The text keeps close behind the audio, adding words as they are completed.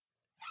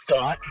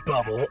Thought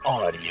Bubble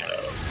Audio.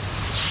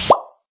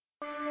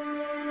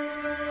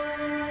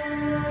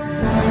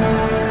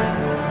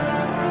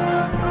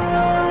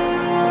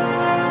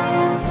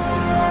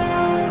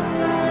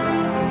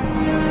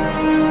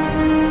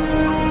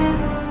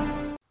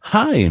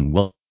 Hi, and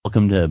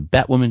welcome to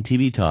Batwoman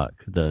TV Talk,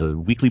 the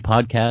weekly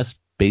podcast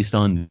based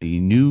on the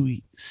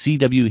new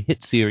CW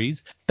hit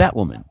series,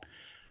 Batwoman.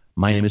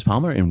 My name is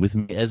Palmer, and with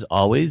me, as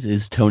always,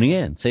 is Tony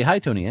Ann. Say hi,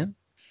 Tony Ann.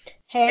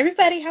 Hey,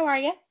 everybody. How are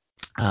you?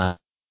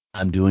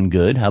 I'm doing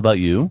good. How about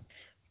you?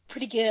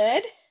 Pretty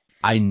good.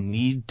 I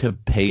need to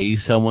pay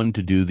someone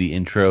to do the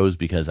intros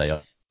because I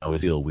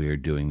always feel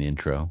weird doing the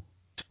intro.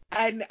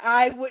 And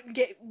I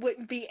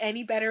wouldn't be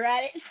any better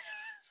at it.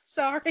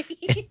 Sorry.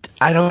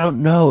 I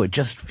don't know. It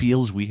just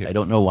feels weird. I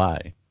don't know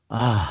why.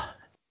 I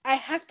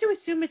have to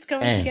assume it's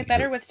going to get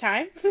better with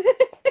time.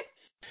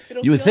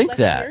 You would think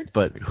that, weird.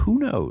 but who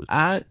knows?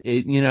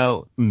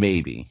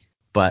 Maybe,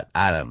 but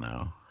I don't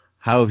know.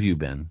 How have you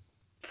been?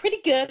 Pretty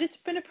good. It's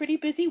been a pretty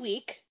busy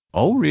week.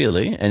 Oh,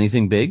 really?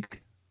 Anything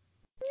big?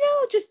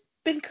 No, just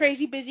been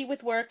crazy busy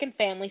with work and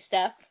family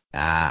stuff.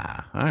 All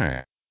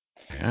right.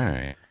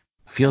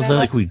 Feels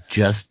like we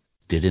just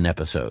did an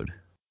episode.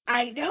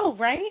 I know,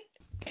 right?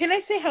 Can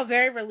I say how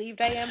very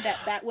relieved I am that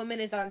Batwoman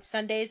is on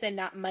Sundays and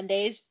not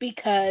Mondays,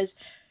 because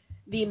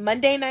the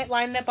Monday night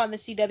lineup on the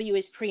CW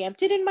is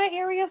preempted in my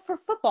area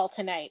for football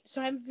tonight.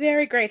 So I'm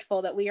very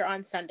grateful that we are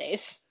on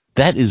Sundays.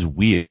 That is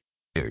weird.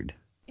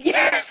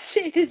 Yes,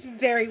 it is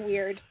very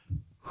weird.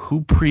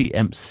 Who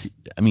preempts?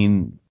 I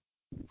mean,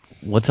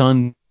 what's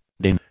on?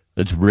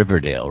 It's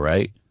Riverdale,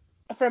 right?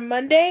 For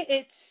Monday,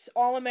 it's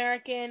All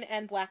American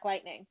and Black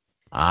Lightning.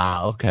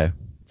 Okay.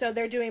 So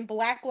they're doing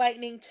Black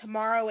Lightning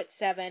tomorrow at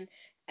 7,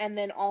 and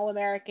then All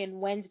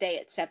American Wednesday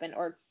at 7,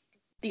 or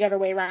the other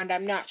way around,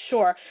 I'm not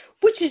sure,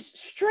 which is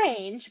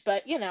strange,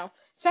 but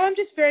So I'm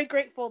just very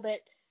grateful that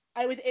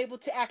I was able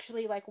to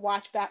actually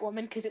watch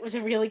Batwoman, because it was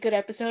a really good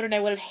episode, and I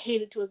would have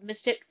hated to have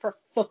missed it for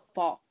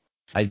football.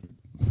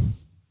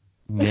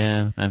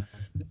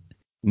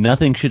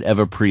 Nothing should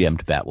ever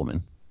preempt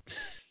Batwoman.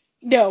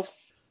 No,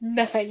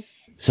 nothing.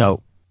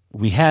 So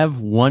we have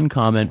one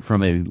comment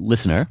from a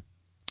listener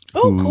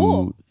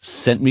who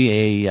sent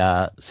me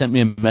a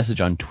message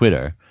on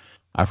Twitter.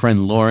 Our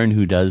friend Lauren,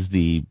 who does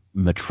the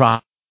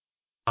Metropolis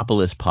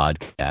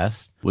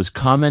podcast, was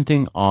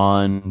commenting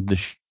on the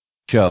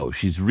show.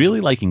 She's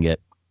really liking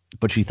it,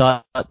 but she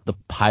thought the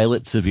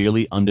pilot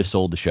severely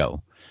undersold the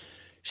show.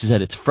 She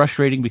said it's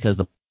frustrating because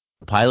the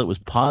pilot was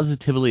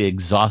positively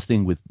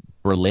exhausting with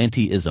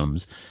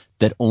Berlanti-isms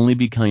that only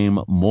became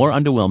more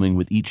underwhelming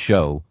with each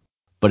show,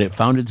 but it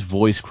found its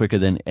voice quicker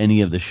than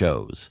any of the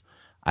shows.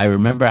 I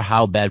remember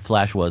how bad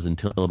Flash was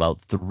until about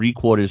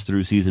 3/4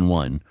 through season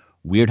 1.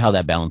 Weird how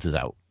that balances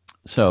out.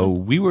 So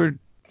we were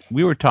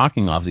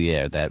talking off the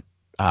air that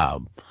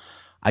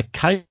I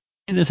kind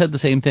of said the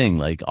same thing.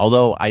 Like,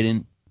 although I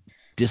didn't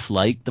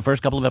dislike the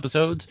first couple of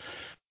episodes,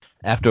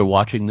 after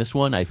watching this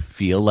one, I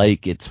feel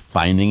like it's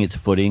finding its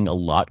footing a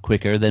lot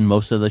quicker than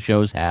most of the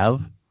shows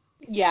have.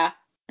 Yeah,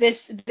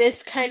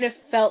 this kind of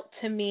felt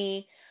to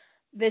me,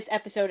 this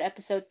episode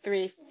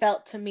 3,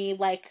 felt to me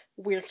like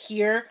we're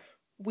here,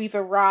 we've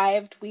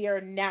arrived, we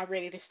are now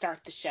ready to start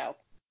the show.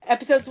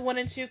 Episodes 1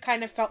 and 2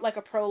 kind of felt like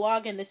a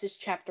prologue, and this is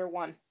chapter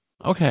 1.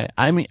 Okay,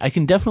 I mean, I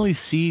can definitely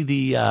see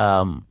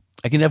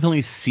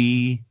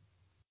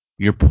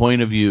your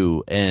point of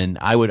view, and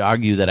I would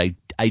argue that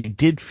I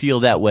did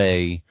feel that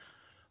way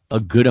a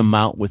good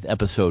amount with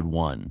episode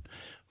 1,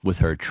 with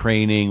her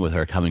training, with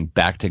her coming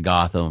back to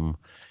Gotham,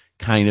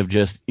 kind of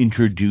just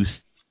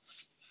introducing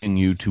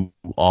you to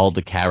all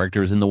the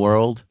characters in the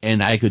world.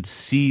 And I could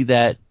see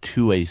that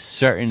to a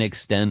certain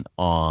extent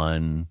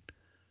on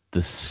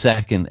the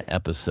second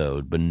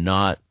episode, but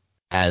not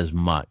as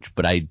much.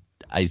 But I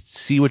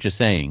see what you're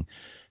saying,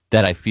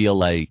 that I feel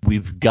like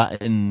we've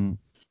gotten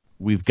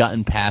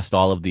past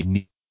all of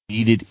the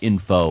needed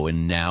info,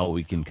 and now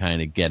we can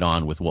kind of get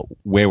on with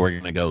where we're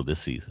going to go this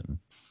season.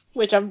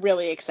 Which I'm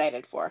really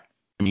excited for.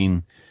 I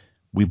mean,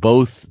 we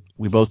both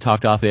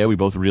talked off air. We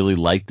both really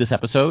liked this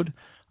episode.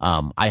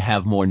 I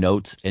have more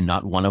notes, and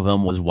not one of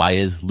them was, why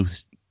is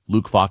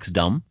Luke Fox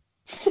dumb?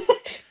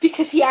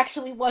 Because he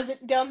actually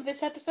wasn't dumb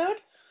this episode?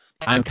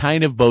 I'm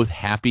kind of both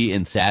happy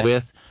and sad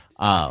with.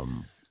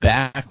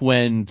 Back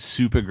when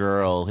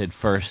Supergirl had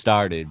first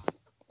started,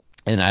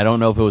 and I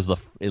don't know if it was at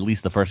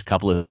least the first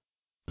couple of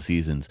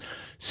seasons,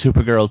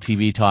 Supergirl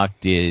TV Talk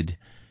did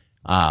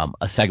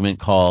a segment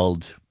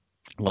called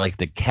like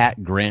the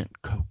Cat Grant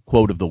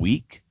quote of the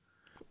week.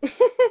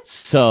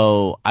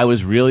 So I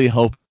was really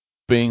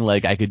hoping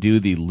like I could do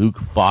the Luke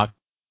Fox,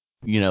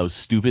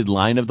 stupid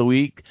line of the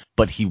week,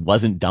 but he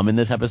wasn't dumb in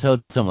this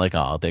episode. So I'm like,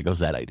 oh, there goes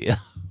that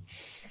idea.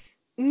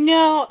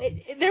 No,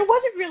 there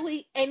wasn't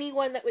really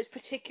anyone that was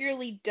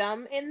particularly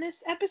dumb in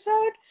this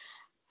episode.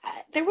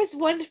 There was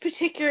one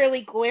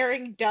particularly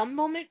glaring dumb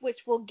moment,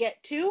 which we'll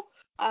get to.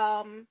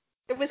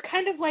 It was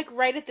kind of like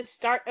right at the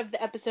start of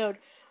the episode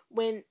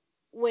when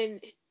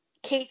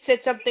Kate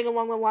said something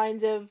along the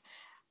lines of,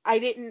 I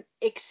didn't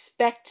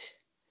expect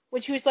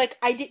when she was like,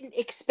 I didn't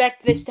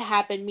expect this to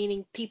happen,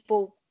 meaning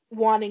people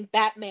wanting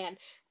Batman.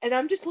 And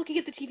I'm just looking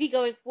at the TV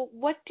going, well,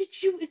 what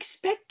did you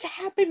expect to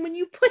happen when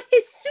you put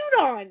his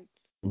suit on?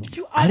 Did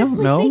you I don't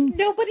honestly know. think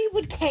nobody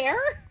would care?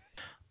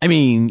 I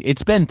mean,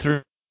 it's been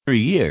 3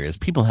 years.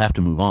 People have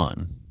to move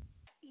on.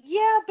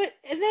 Yeah,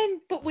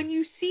 but when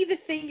you see the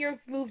thing you've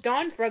moved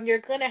on from, you're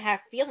gonna have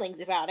feelings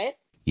about it.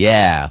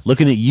 Yeah,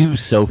 looking at you,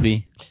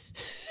 Sophie.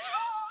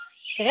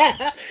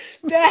 Yeah,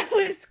 that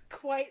was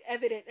quite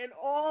evident. And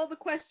all the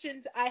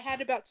questions I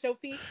had about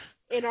Sophie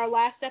in our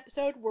last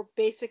episode were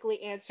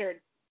basically answered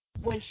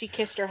when she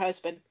kissed her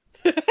husband.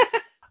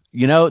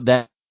 You know,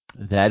 that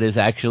is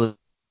actually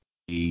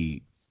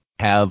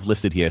have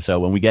listed here. So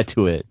when we get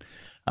to it,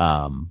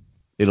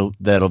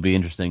 that'll be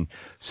interesting.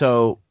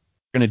 So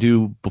we're gonna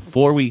do,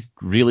 before we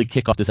really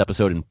kick off this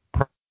episode in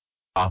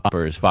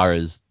proper, as far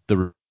as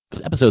the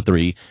episode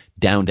 3,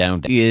 down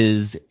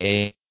is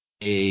a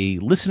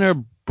listener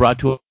brought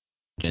to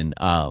attention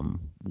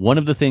one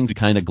of the things we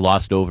kind of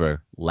glossed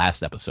over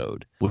last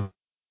episode, which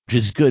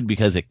is good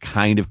because it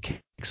kind of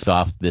kicks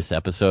off this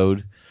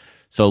episode.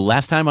 So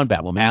last time on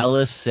Batwoman,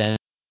 Alice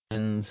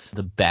sends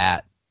the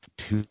bat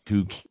to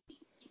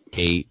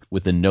Kate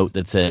with a note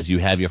that says, "You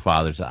have your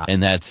father's eye,"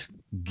 and that's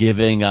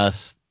giving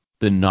us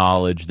the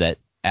knowledge that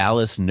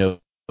Alice knows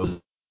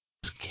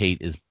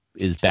Kate is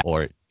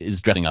or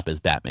is dressing up as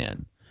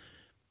Batman.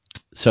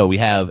 So we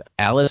have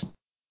Alice.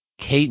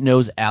 Kate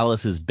knows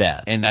Alice is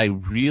Beth, and I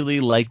really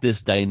like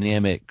this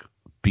dynamic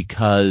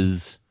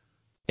because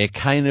it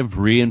kind of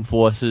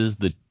reinforces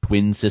the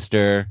twin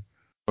sister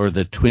or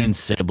the twin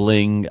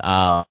sibling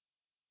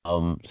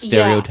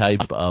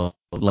stereotype of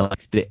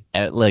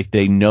like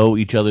they know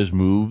each other's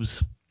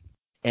moves.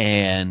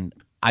 And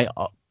I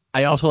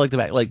also like the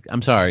fact, like,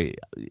 I'm sorry,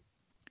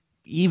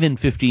 even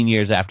 15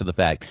 years after the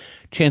fact,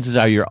 chances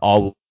are you're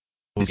always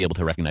able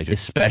to recognize it,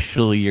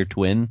 especially your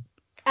twin.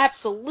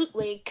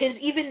 Absolutely, because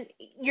even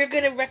you're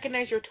going to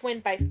recognize your twin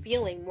by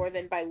feeling more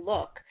than by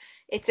look.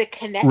 It's a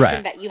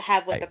connection that you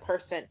have with the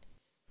person.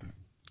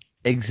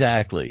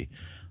 Exactly.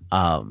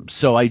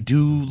 So I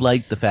do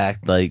like the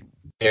fact, like,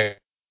 their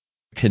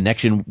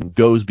connection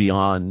goes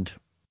beyond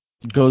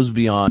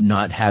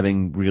not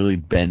having really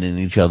been in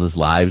each other's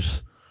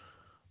lives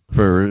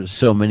for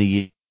so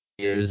many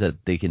years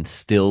that they can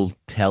still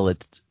tell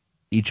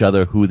each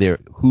other who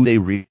they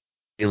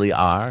really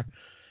are.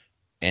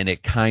 And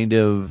it kind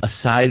of,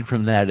 aside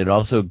from that, it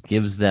also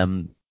gives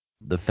them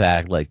the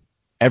fact, like,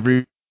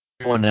 everyone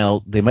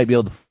else, they might be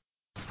able to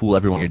fool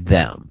everyone with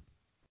them.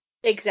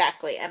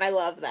 Exactly, and I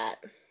love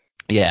that.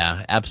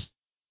 Yeah, absolutely.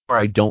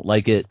 I don't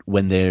like it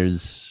when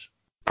there's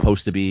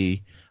supposed to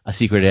be a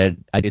secret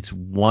ed. It's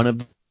one of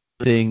the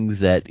things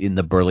that in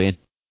the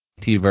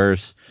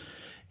Berlantiverse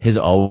has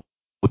always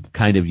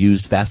kind of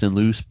used fast and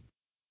loose.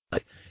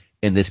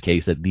 In this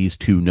case, that these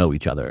two know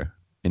each other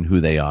and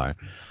who they are.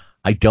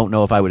 I don't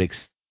know if I would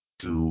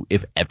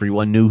if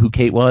everyone knew who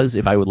Kate was,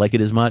 if I would like it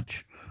as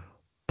much.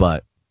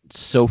 But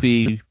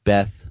Sophie,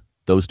 Beth,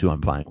 those two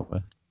I'm fine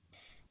with.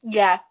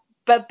 Yeah,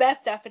 but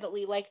Beth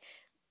definitely, like,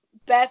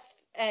 Beth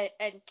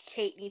and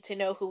Kate need to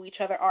know who each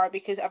other are,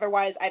 because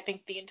otherwise I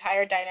think the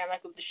entire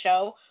dynamic of the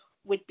show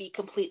would be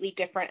completely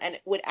different, and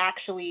it would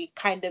actually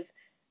kind of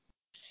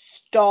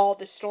stall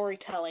the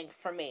storytelling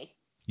for me.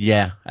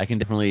 Yeah, I can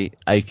definitely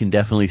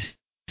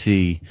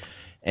see,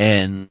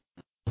 and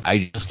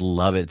I just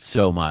love it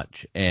so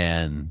much,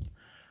 and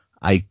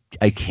I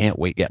can't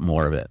wait to get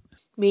more of it.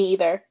 Me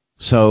either.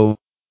 So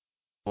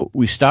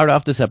we start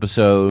off this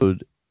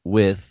episode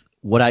with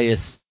what I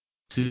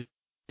assume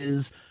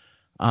is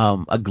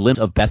a glimpse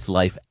of Beth's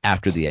life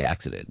after the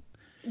accident.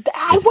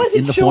 I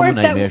wasn't sure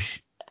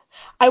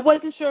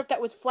if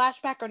that was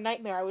flashback or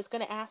nightmare. I was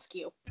going to ask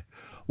you.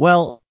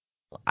 Well,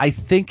 I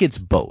think it's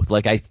both.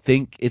 Like, I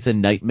think it's a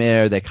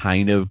nightmare that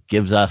kind of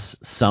gives us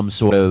some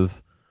sort of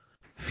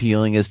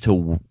feeling as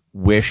to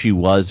where she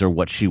was or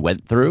what she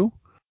went through.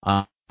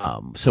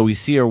 So we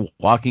see her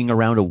walking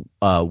around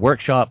a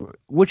workshop,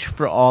 which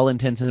for all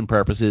intents and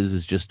purposes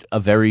is just a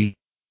very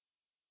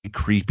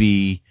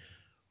creepy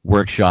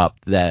workshop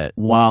that,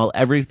 while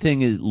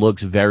everything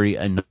looks very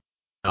innocuous,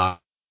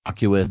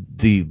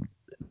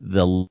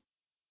 the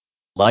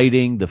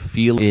lighting, the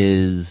feel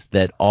is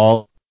that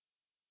all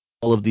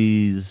of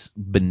these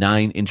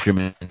benign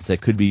instruments that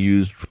could be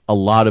used for a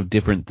lot of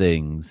different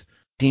things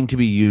seem to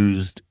be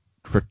used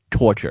for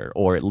torture,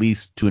 or at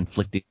least to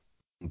inflicting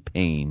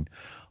pain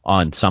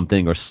on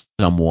something or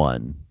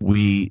someone.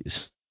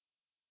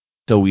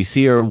 So we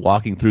see her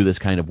walking through this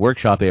kind of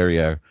workshop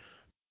area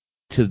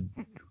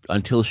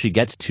until she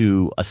gets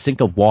to a sink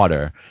of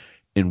water,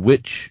 in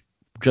which,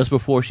 just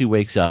before she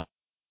wakes up,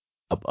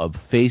 a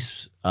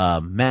face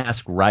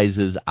mask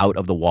rises out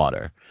of the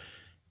water.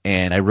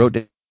 And I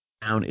wrote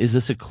down, is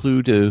this a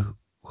clue to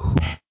who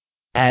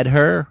had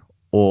her,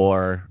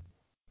 or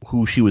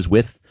who she was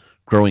with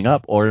growing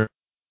up, or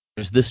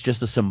is this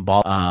just a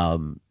symbolic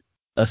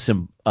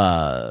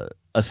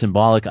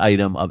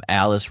item of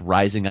Alice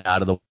rising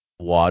out of the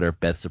water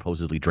Beth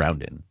supposedly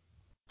drowned in?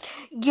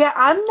 Yeah,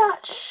 I'm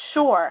not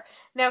sure.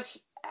 Now,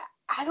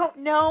 I don't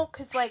know,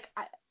 because, like,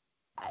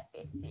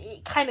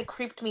 it kind of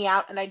creeped me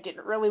out, and I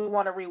didn't really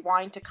want to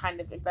rewind to kind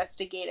of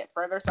investigate it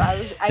further. So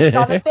I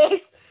saw the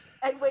face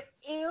and went,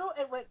 ew,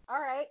 and went, all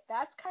right,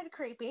 that's kind of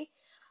creepy.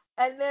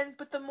 And then,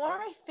 but the more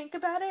I think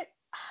about it,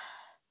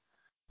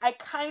 I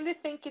kind of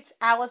think it's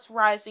Alice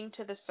rising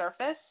to the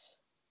surface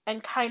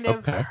and kind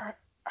of Okay.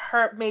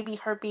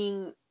 her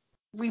being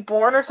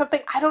reborn or something.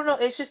 I don't know.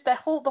 It's just the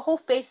whole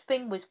face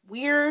thing was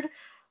weird.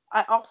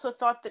 I also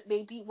thought that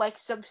maybe like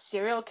some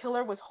serial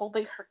killer was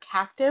holding her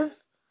captive,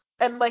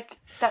 and like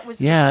that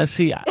was Yeah,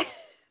 see,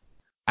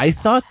 I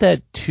thought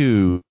that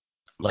too.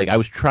 Like I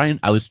was trying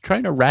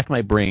to rack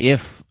my brain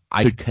if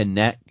I could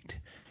connect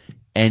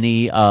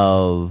any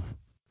of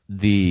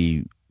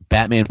the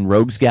Batman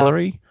Rogues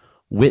Gallery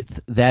with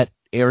that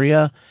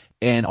area,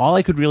 and all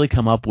I could really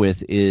come up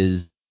with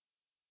is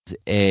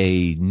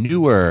a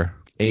newer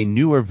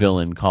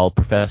villain called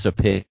Professor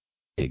Pig.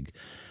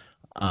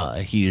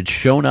 He had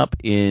shown up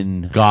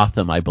in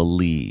Gotham, I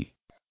believe,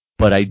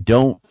 but I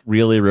don't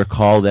really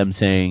recall them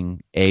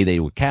saying they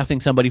were casting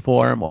somebody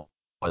for him or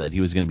that he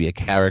was going to be a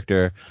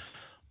character.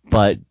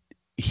 But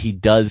he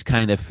does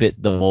kind of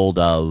fit the mold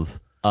of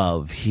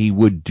he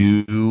would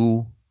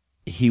do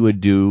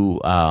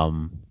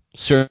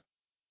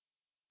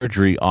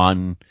surgery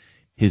on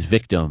his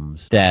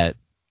victims that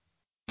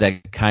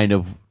kind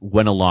of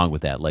went along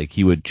with that. Like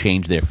he would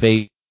change their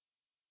face.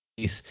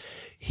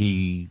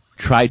 He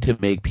tried to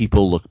make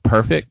people look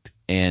perfect,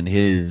 and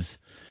his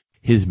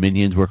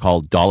minions were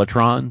called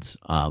Dollatrons,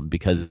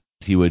 because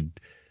he would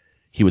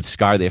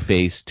scar their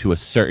face to a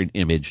certain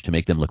image to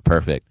make them look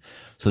perfect.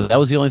 So that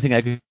was the only thing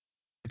I could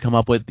come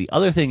up with. The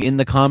other thing in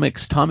the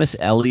comics, Thomas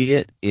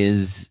Elliot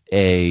is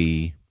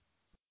a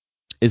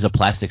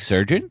plastic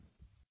surgeon.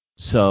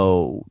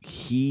 So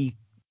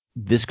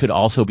this could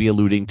also be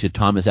alluding to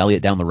Thomas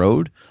Elliot down the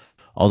road,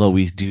 although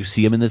we do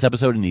see him in this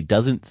episode, and he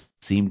doesn't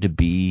seem to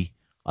be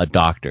a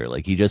doctor.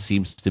 Like he just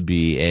seems to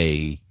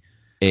be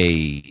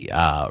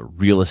a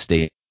real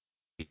estate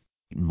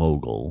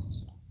mogul.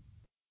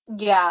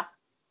 yeah.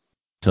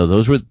 So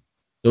those were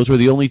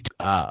the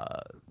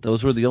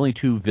only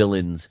two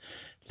villains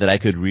that I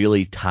could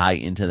really tie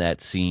into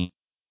that scene,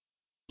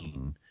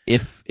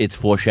 if it's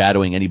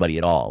foreshadowing anybody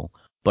at all.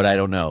 But I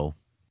don't know.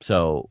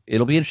 So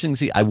it'll be interesting to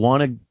see. I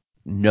want to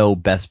know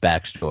Beth's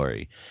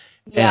backstory,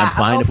 and I'm Yeah, I'm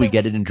fine if we hoping.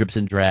 get it in drips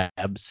and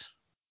drabs.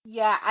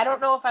 Yeah, I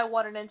don't know if I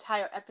want an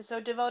entire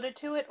episode devoted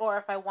to it or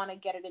if I want to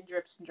get it in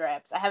drips and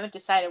drabs. I haven't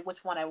decided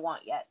which one I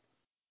want yet.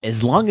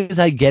 As long as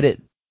I get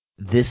it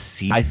this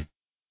season, I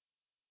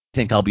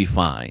think I'll be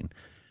fine,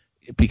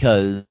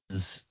 because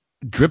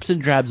drips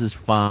and drabs is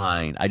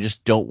fine. I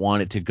just don't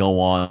want it to go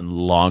on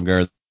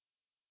longer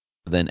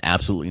than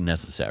absolutely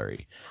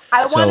necessary.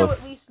 I want So to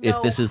at least if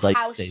know this is like,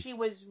 how say, she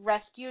was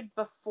rescued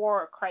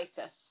before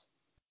Crisis.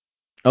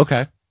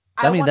 okay,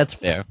 I I mean want that's a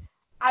fair.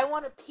 I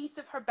want a piece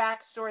of her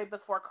backstory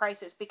before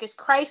Crisis, because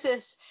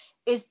Crisis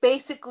is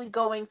basically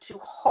going to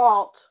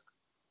halt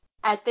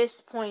at this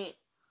point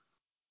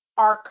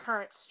our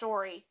current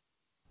story.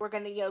 We're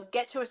going to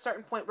get to a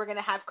certain point, we're going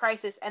to have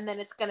Crisis, and then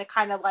it's going to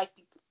kind of like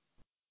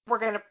we're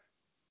going to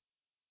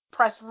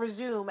press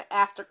resume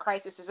after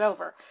Crisis is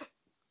over.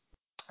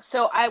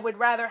 So I would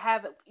rather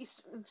have at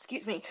least,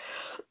 excuse me,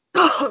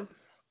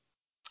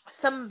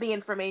 some of the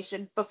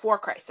information before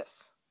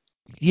Crisis.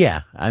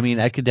 Yeah, I mean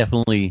I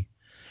definitely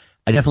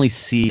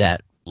see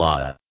that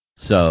law.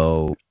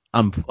 So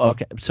I'm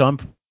okay. So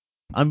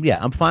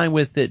I'm fine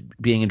with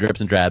it being in drips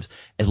and drabs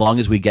as long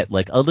as we get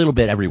like a little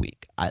bit every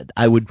week.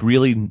 I would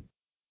really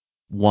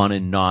want to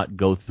not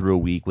go through a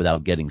week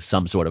without getting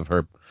some sort of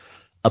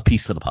a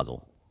piece of the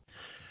puzzle.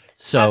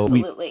 So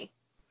Absolutely.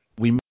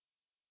 we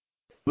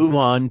move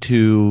on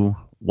to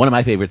one of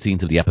my favorite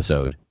scenes of the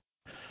episode,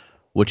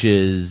 which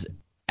is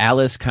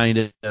Alice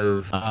kind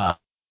of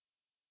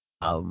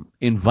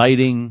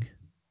inviting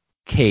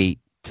Kate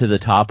to the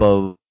top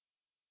of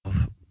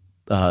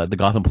the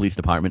Gotham Police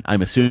Department.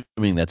 I'm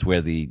assuming that's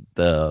where the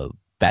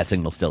bat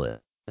signal still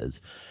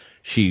is.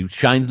 She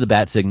shines the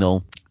bat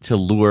signal to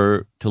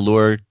lure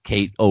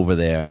Kate over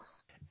there,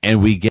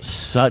 and we get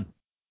such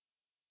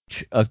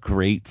a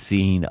great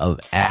scene of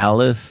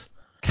Alice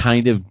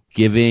kind of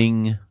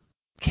giving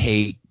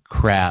Kate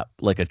crap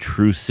like a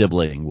true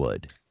sibling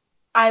would.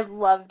 I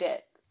loved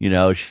it.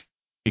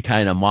 She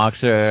kind of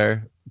mocks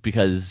her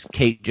because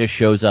Kate just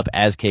shows up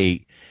as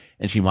Kate,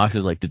 and she mocks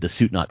her like, did the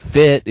suit not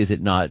fit? Is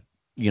it not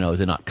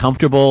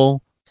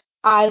comfortable?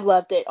 I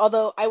loved it.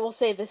 Although I will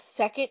say the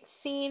second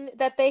scene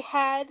that they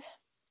had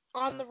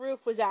on the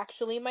roof was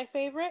actually my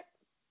favorite.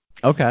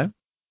 Okay.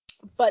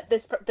 But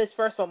this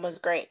first one was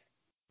great.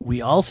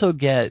 We also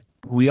get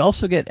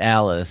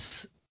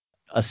Alice,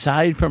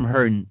 aside from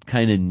her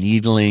kind of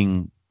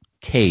needling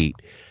Kate,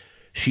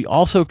 she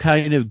also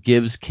kind of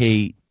gives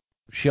Kate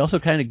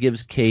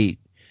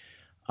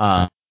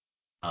uh,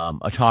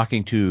 a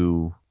talking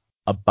to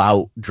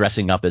about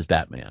dressing up as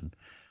Batman,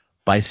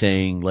 by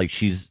saying like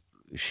she's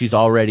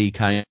already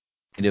kind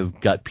of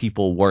got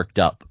people worked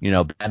up.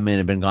 Batman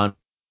had been gone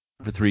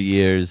for 3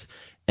 years,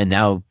 and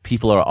now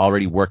people are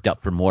already worked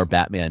up for more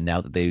Batman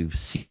now that they've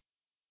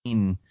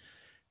seen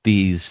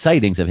these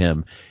sightings of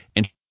him.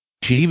 And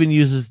she even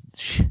uses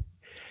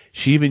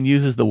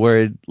the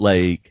word,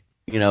 like,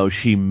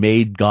 she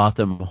made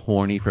Gotham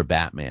horny for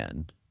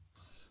Batman.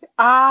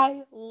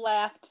 I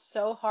laughed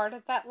so hard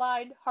at that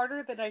line,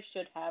 harder than I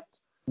should have.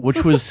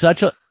 Which was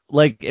such a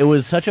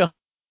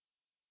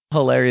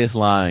hilarious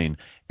line.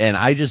 And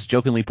I just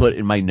jokingly put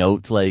in my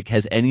notes, like,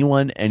 has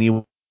anyone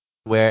anywhere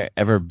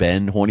ever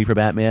been horny for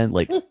Batman?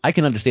 Like, I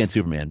can understand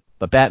Superman,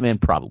 but Batman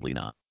probably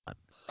not. I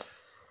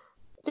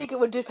think it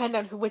would depend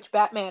on which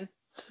Batman.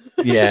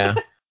 Yeah.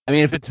 I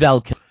mean, if it's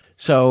Val Kilmer.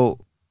 So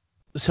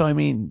I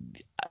mean,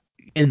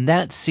 in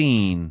that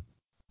scene,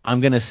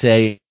 I'm going to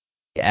say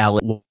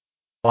Alice.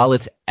 While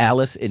it's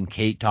Alice and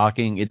Kate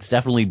talking, it's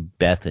definitely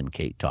Beth and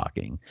Kate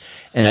talking.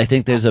 And I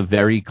think there's a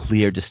very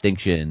clear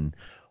distinction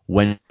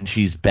when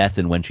she's Beth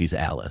and when she's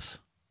Alice.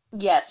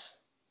 Yes.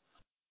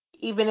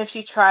 Even if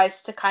she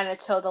tries to kind of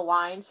toe the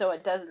line so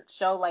it doesn't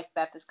show like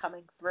Beth is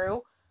coming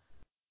through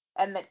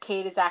and that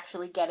Kate is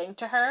actually getting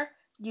to her,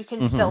 you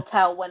can still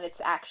tell when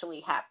it's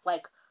actually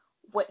like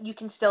what you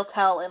can still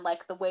tell in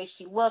like the way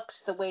she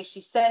looks, the way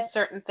she says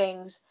certain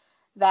things,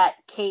 that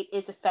Kate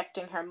is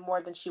affecting her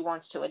more than she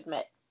wants to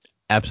admit.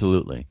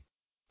 Absolutely.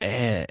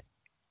 And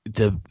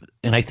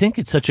I think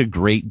it's such a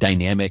great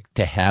dynamic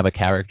to have a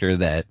character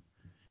that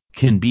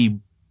can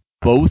be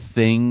both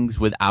things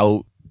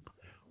without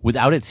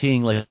it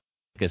seeming like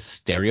a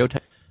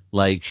stereotype.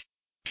 Like,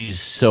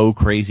 she's so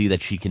crazy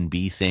that she can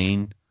be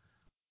sane.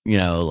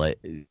 So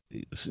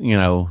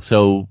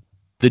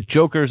the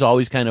Joker's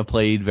always kind of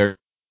played very,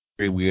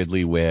 very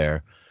weirdly,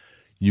 where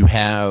you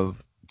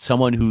have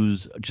someone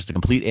who's just a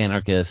complete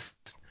anarchist,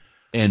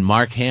 and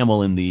Mark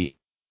Hamill in the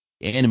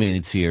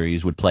animated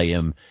series would play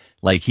him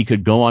like he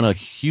could go on a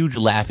huge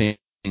laughing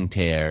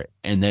tear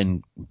and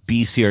then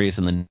be serious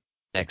in the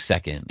next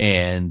second.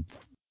 And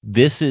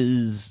this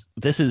is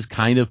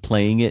kind of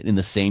playing it in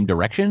the same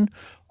direction,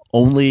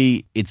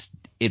 only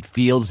it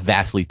feels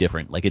vastly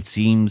different. Like, it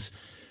seems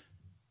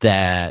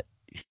that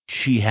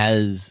she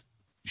has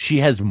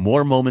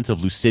more moments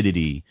of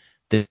lucidity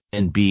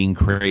than being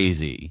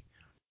crazy,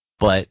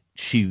 but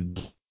she.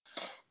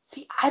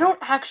 See, I don't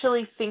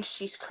actually think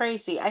she's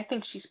crazy. I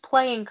think she's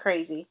playing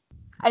crazy.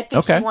 I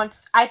think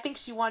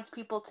she wants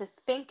people to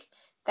think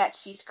that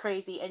she's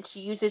crazy, and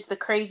she uses the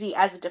crazy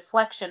as a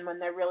deflection when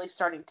they're really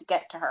starting to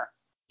get to her.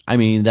 I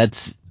mean,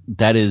 that's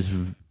a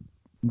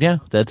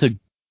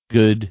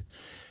good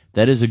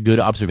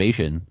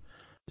observation.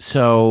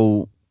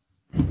 So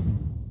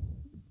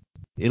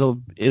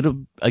it'll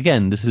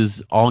again, this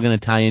is all going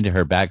to tie into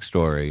her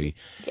backstory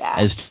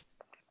as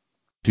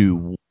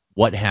to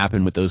what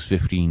happened with those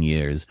 15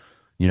 years.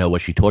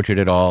 Was she tortured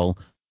at all?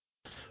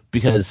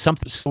 Because so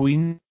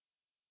we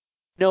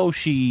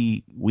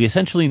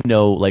essentially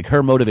know, like,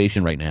 her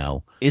motivation right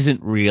now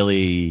isn't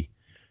really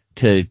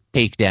to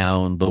take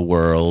down the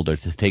world or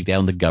to take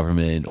down the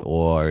government,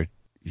 or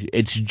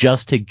it's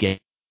just to get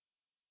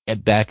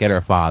back at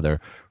her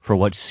father for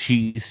what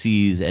she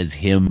sees as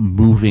him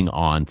moving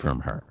on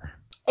from her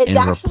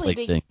and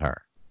replacing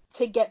her.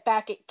 To get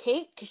back at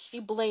Kate, because she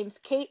blames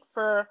Kate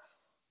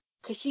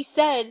because she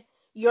said,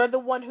 "You're the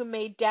one who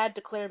made Dad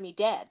declare me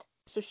dead."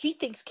 So she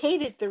thinks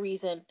Kate is the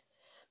reason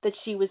that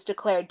she was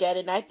declared dead,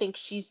 and I think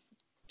she's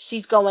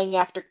going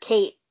after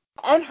Kate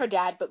and her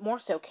dad, but more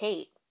so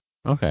Kate.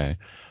 Okay.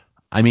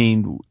 I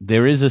mean,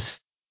 there is a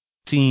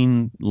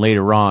scene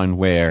later on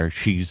where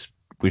she's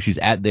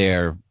at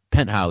their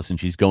penthouse and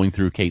she's going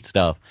through Kate's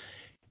stuff,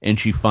 and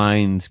she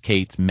finds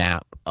Kate's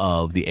map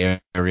of the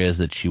areas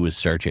that she was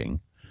searching.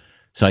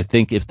 So I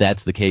think if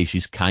that's the case,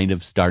 she's kind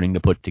of starting to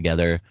put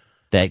together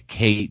that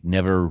Kate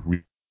never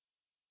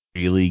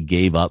really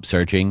gave up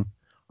searching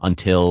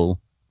until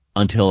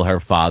her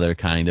father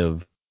kind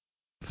of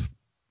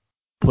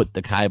put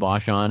the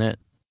kibosh on it.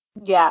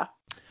 Yeah.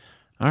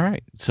 All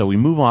right. So we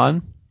move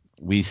on.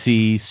 We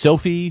see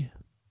Sophie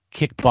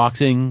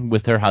kickboxing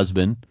with her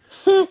husband.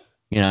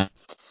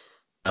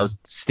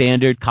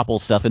 Standard couple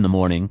stuff in the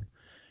morning.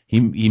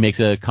 He makes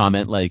a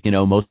comment like,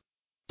 most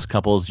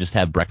couples just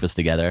have breakfast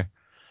together.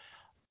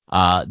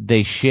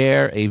 They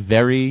share a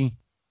very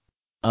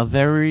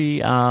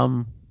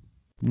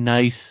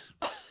nice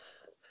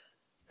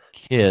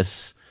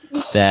kiss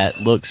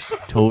that looks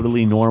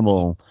totally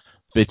normal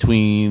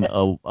between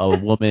a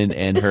woman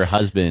and her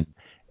husband,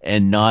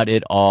 and not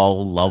at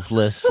all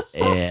loveless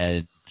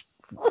and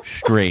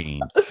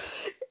strange.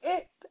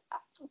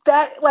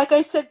 That, like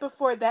I said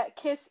before, that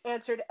kiss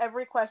answered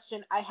every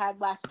question I had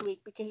last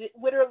week, because it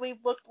literally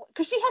looked,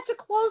 because she had to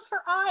close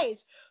her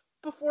eyes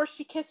before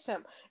she kissed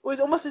him. It was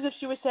almost as if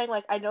she was saying,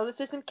 like, I know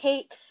this isn't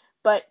Kate,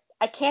 but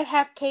I can't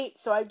have Kate,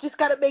 so I've just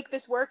got to make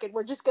this work, and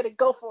we're just going to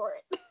go for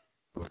it.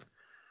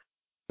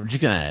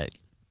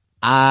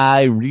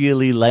 I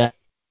really like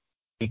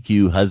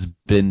you,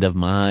 husband of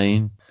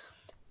mine.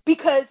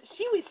 Because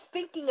she was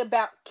thinking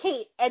about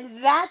Kate,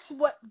 and that's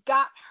what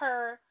got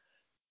her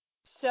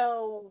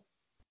so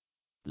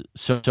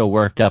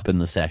worked up in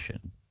the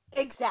session.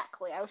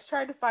 Exactly. I was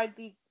trying to find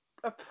the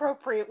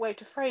appropriate way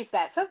to phrase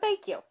that. So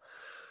thank you.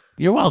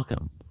 You're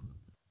welcome.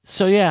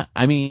 So yeah,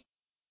 I mean,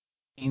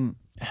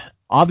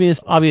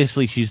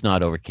 obviously she's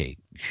not over Kate.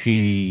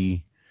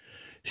 She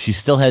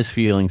still has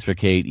feelings for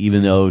Kate,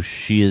 even though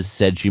she has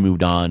said she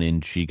moved on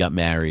and she got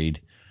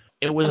married.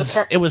 It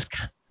was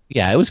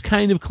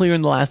kind of clear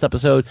in the last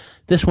episode.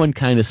 This one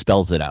kind of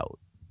spells it out.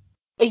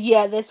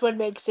 Yeah, this one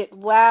makes it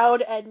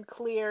loud and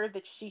clear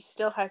that she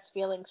still has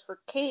feelings for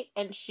Kate,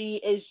 and she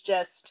is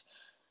just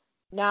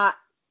not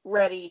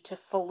ready to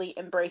fully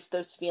embrace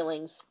those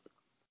feelings.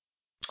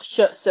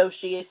 So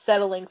she is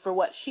settling for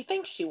what she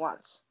thinks she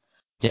wants.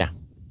 Yeah.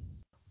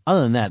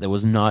 Other than that, there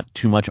was not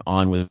too much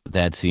on with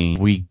that scene.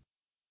 We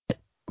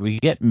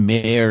get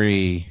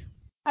Mary.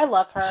 I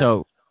love her.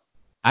 So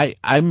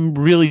I'm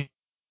really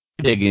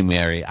digging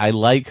Mary. I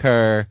like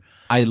her.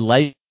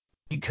 I'm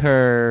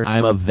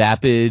a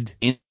vapid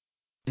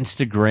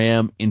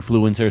Instagram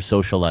influencer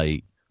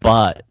socialite,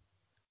 but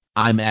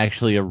I'm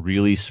actually a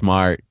really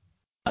smart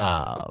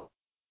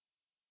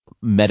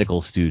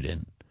medical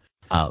student.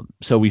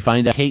 So we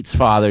find out Kate's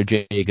father,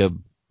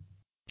 Jacob,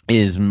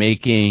 is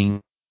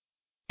making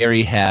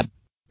Mary have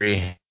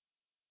a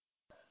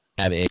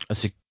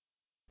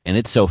and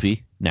it's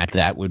Sophie.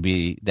 That would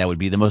be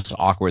the most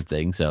awkward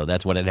thing, so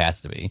that's what it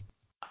has to be.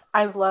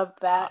 I love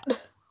that.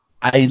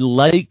 I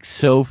like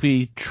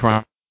Sophie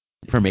trying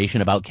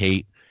information about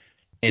Kate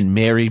and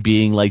Mary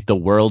being like the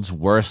world's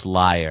worst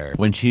liar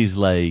when she's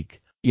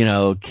like,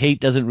 Kate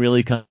doesn't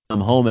really come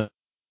home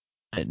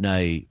at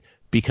night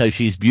because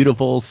she's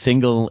beautiful,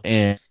 single,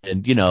 and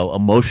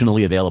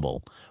emotionally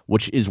available,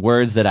 which is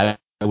words that I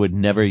would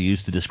never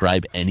use to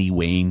describe any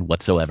Wayne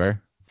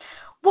whatsoever.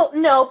 Well,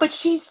 no, but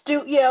she's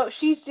doing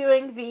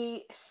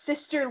the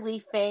sisterly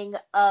thing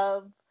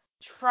of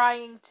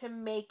trying to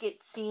make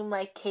it seem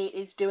like Kate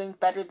is doing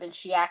better than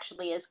she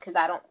actually is, because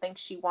I don't think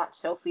she wants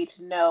Sophie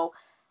to know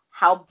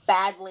how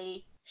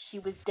badly she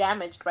was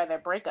damaged by their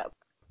breakup.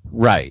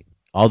 Right.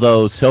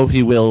 Although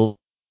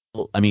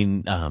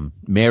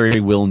Mary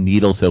will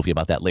needle Sophie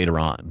about that later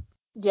on.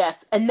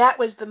 Yes, and that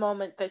was the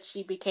moment that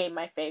she became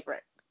my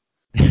favorite.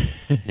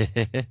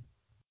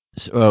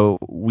 So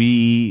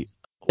we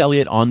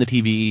Elliot on the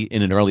TV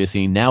in an earlier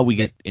scene. Now we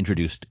get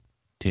introduced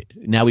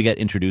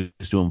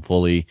to him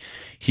fully.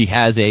 He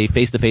has a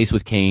face-to-face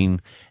with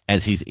Kane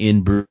as he's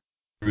in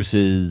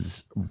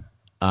Bruce's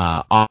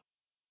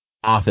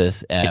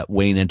office at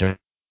Wayne Enterprises.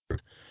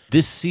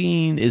 This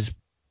scene is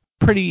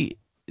pretty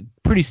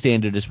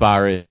standard as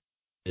far as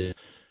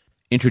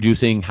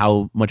introducing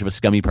how much of a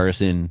scummy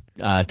person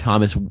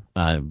Thomas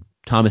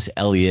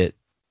Elliot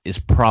is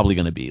probably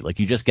going to be. Like,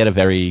 you just get a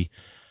very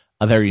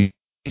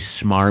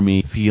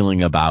smarmy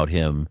feeling about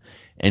him,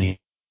 and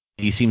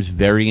he seems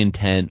very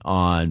intent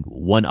on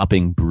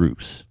one-upping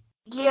Bruce.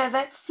 Yeah,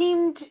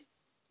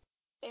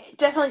 it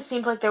definitely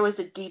seemed like there was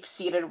a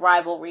deep-seated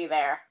rivalry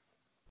there.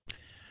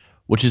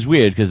 Which is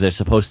weird because they're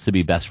supposed to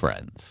be best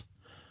friends.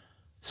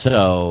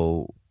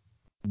 So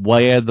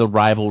where the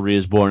rivalry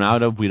is born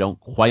out of, we don't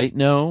quite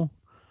know.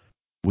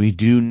 We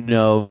do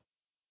know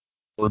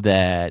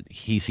that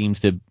he seems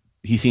to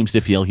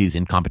feel he's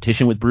in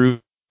competition with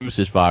Bruce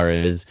as far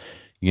as,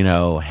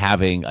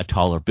 having a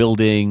taller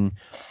building,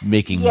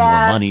 making more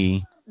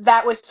money.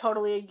 That was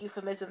totally a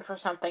euphemism for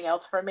something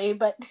else for me,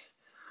 but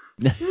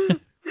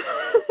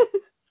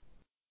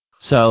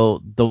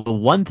So the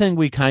one thing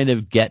we kind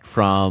of get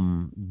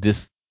from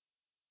this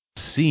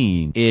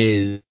scene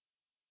is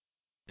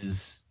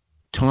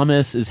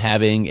Thomas is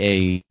having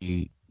a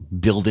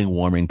building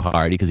warming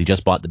party because he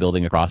just bought the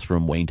building across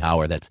from Wayne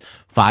Tower that's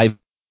 5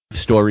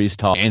 stories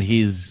tall, and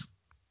he's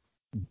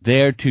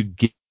there to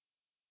give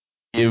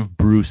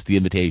Bruce the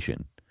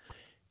invitation.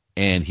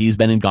 And he's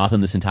been in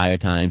Gotham this entire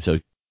time, so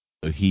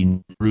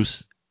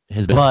Bruce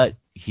has been, but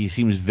he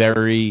seems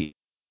very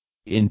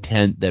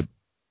intent that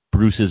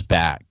Bruce is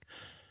back,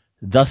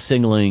 thus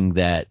signaling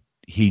that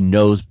he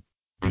knows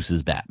Bruce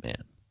is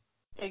Batman.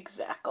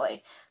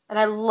 Exactly. And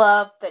I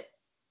love that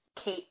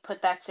Kate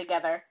put that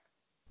together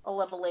a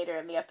little later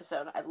in the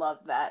episode. I love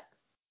that.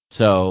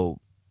 So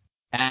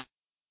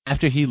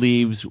after he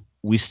leaves,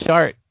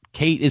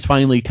 Kate is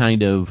finally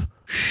kind of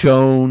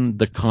shown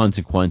the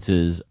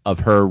consequences of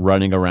her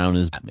running around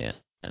as Batman.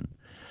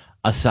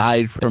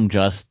 Aside from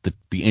just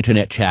the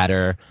internet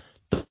chatter,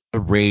 the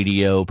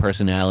radio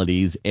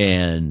personalities,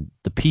 and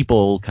the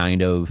people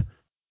kind of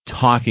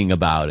talking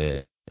about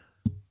it,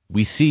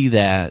 we see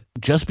that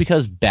just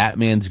because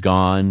Batman's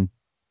gone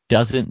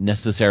doesn't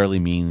necessarily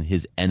mean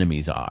his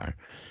enemies are.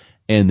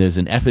 And there's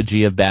an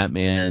effigy of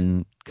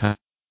Batman kind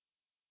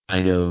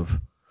of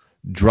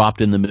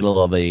dropped in the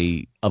middle of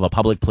a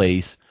public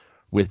place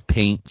with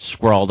paint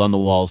scrawled on the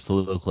walls to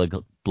look like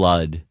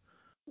blood.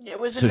 It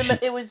was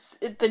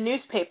the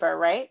newspaper,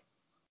 right?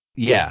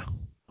 Yeah.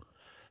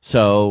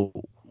 So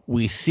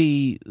we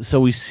see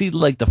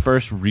like the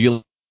first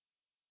real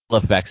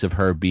effects of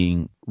her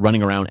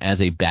running around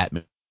as a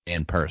Batman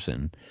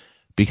person,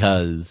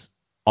 because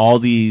all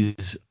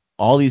these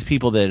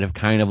people that have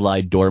kind of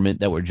lied dormant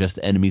that were just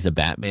enemies of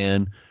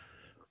Batman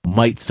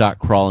might start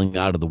crawling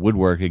out of the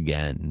woodwork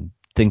again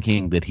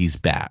thinking that he's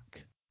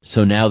back.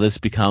 So now this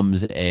could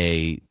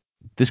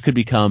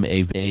become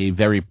a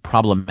very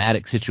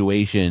problematic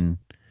situation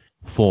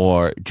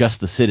for just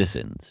the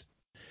citizens.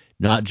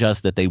 Not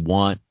just that they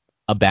want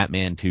a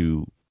Batman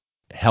to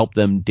help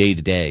them day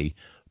to day,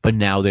 but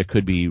now there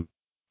could be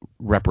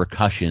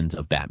repercussions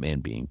of Batman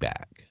being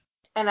back.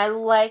 And I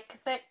like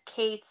that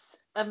Kate's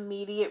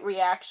immediate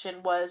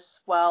reaction was,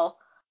 well,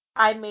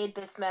 I made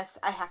this mess,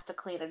 I have to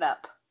clean it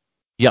up.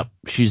 Yep,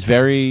 she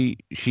definitely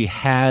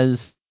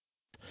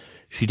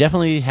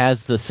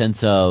has the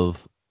sense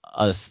of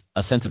a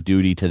sense of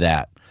duty to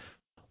that.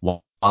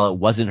 While it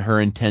wasn't her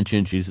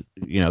intention, she's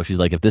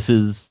like, if this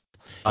is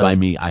by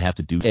me, I have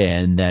to do it.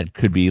 And that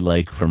could be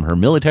like from her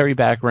military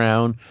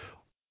background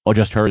or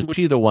just her, which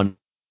either one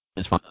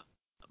is fine.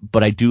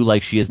 But I do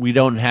like we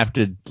don't have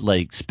to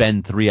like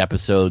spend 3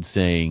 episodes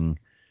saying,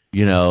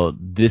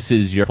 this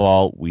is your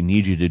fault, we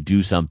need you to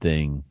do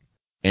something,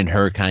 and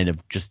her kind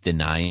of just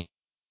denying.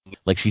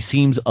 Like she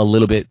seems a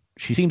little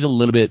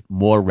bit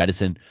more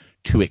reticent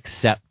to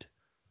accept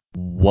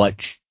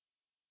what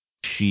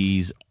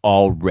she's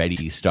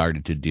already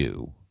started to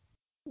do.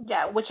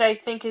 Yeah, which I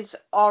think is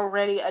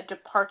already a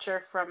departure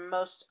from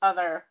most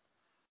other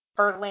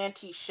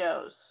Berlanti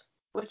shows,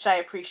 which I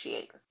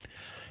appreciate.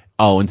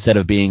 Oh, instead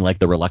of being like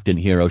the reluctant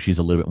hero, she's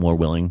a little bit more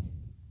willing?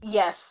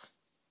 Yes.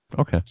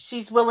 Okay.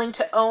 She's willing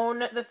to own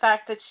the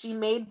fact that she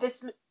made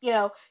this,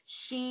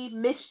 she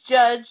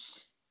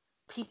misjudged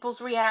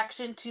people's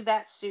reaction to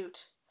that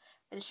suit.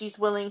 And she's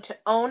willing to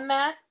own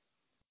that.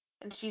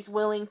 And she's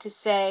willing to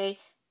say,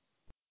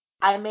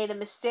 I made a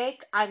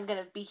mistake, I'm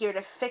going to be here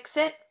to fix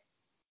it.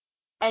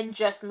 And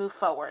just move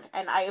forward.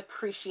 And I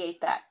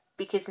appreciate that.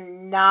 Because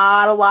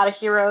not a lot of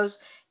heroes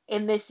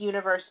in this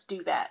universe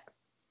do that.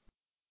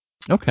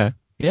 Okay.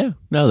 Yeah.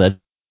 No,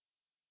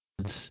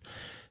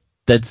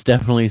 that's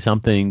definitely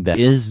something that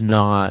is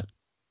not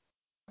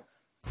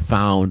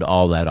found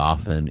all that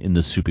often in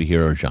the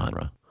superhero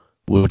genre.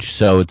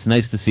 So it's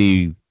nice to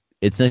see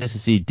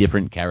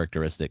different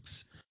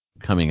characteristics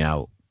coming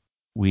out.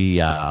 We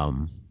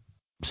find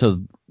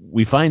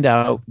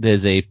out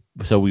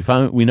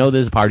we know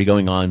there's a party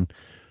going on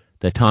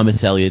that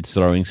Thomas Elliott's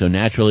throwing, so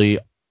naturally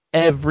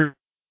every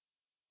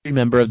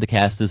member of the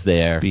cast is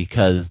there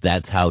because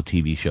that's how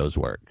TV shows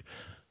work.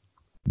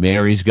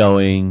 Mary's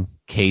going,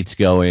 Kate's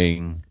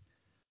going,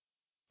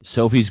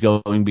 Sophie's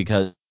going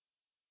because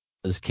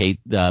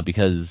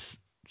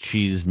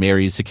she's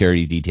Mary's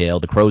security detail.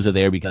 The Crows are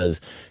there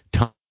because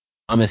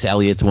Thomas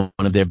Elliott's one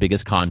of their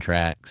biggest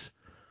contracts.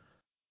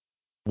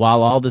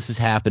 While all this is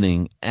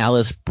happening,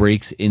 Alice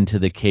breaks into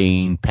the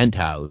Kane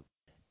penthouse,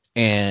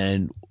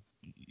 and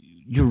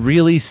you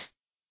really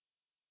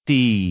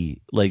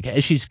see, like,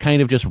 as she's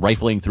kind of just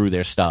rifling through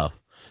their stuff,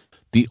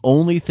 the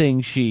only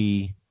thing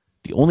she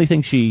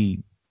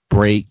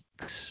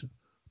breaks,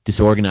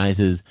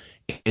 disorganizes,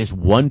 is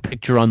one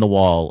picture on the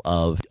wall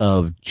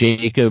of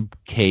Jacob,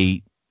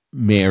 Kate,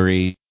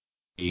 Mary,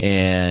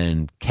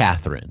 and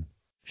Catherine.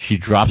 She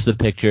drops the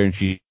picture and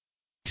she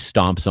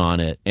stomps on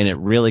it, and it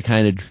really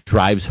kind of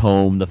drives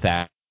home the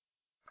fact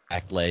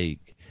like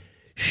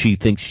she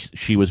thinks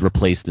she was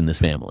replaced in this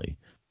family.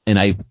 And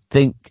I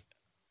think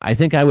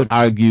I would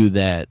argue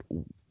that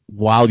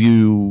while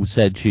you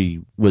said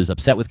she was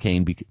upset with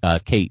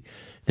Kate,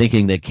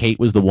 thinking that Kate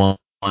was the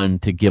one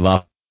to give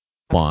up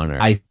on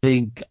her, I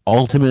think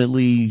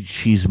ultimately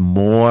she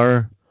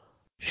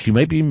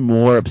might be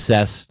more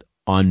obsessed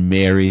on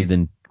Mary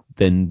than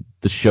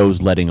the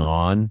show's letting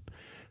on,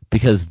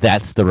 because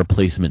that's the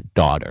replacement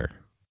daughter.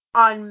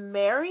 On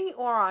Mary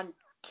or on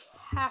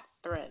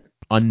Catherine?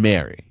 On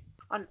Mary.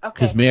 Okay.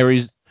 Because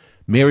Mary's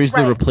right.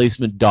 The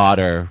replacement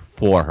daughter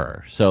for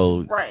her.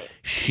 So right.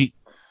 She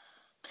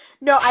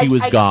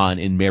was gone,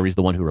 and Mary's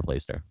the one who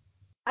replaced her.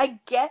 I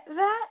get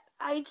that.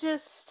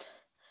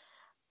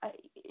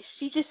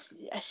 She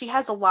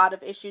has a lot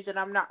of issues, and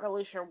I'm not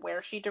really sure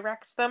where she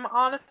directs them,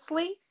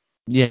 honestly.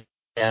 Yeah.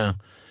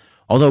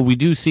 Although we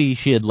do see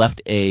she had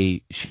left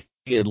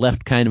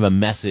kind of a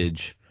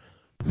message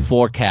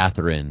for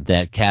Catherine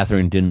that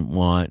Catherine didn't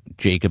want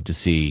Jacob to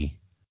see,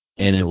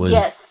 and it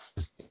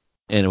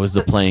was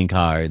the playing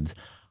cards.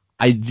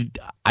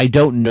 I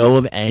don't know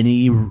of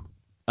any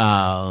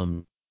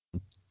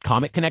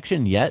comic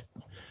connection yet.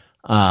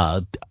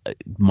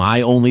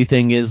 My only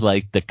thing is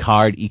like the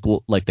cards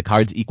equal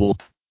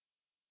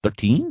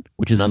 13,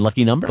 which is an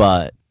unlucky number.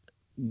 But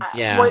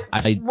yeah,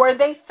 were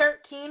they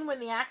 13 when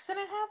the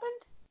accident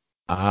happened?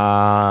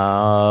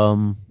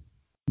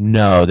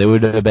 No, they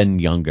would have been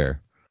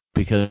younger,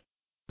 because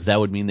that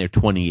would mean they're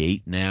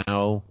 28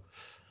 now.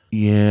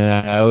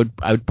 Yeah,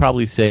 I would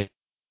probably say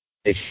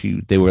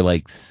they were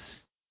like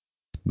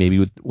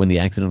maybe when the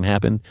accident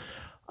happened.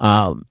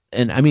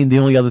 And I mean, the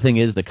only other thing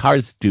is the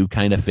cards do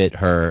kind of fit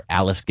her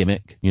Alice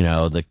gimmick.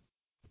 The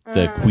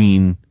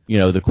queen,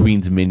 the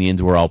queen's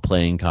minions were all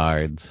playing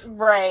cards.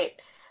 Right.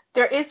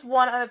 There is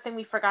one other thing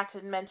we forgot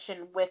to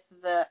mention with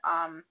the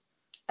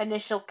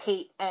initial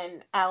Kate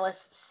and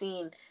Alice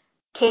scene.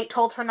 Kate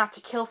told her not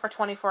to kill for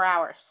 24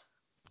 hours.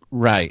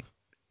 Right.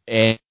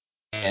 And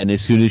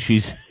as soon as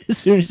as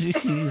soon as she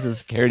sees the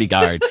security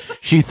guard,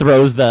 she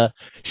throws the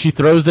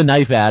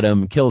knife at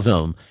him, kills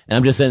him. And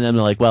I'm just sitting there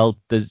like, well,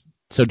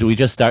 so do we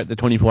just start the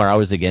 24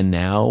 hours again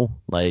now?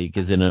 Like,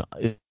 is it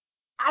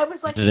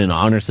an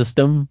honor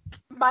system?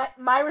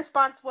 My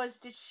response was,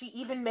 did she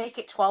even make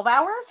it 12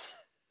 hours?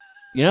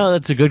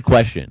 That's a good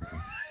question.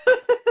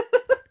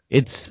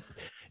 It's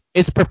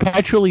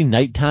perpetually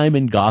nighttime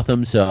in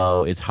Gotham,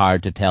 so it's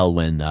hard to tell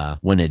when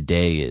a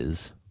day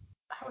is.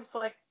 I was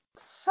like,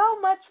 so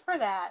much for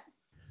that.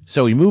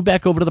 So we move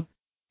back over to the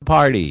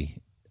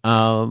party.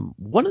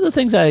 One of the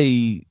things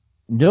I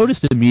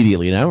noticed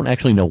immediately, and I don't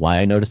actually know why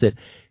I noticed it,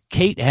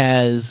 Kate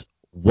has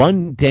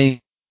one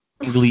dangly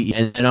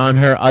and on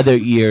her other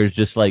ears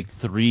just like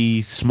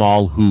 3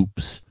 small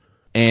hoops.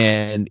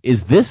 And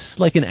is this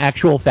like an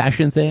actual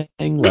fashion thing?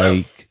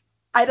 Like,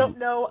 I don't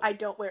know. I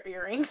don't wear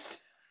earrings.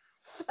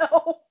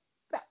 So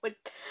that would,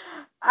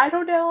 I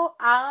don't know.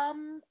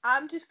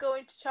 I'm just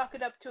going to chalk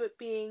it up to it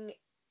being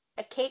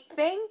a Kate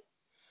thing.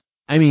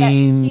 I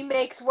mean, that she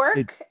makes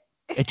work.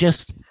 It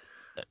just,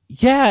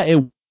 yeah,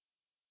 it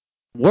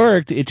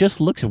worked. It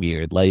just looks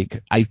weird.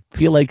 Like, I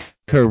feel like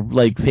her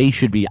like face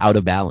should be out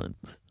of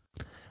balance.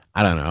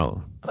 I don't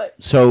know. But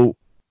so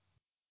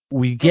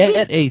we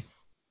get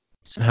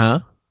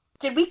huh?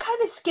 Did we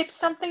kind of skip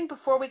something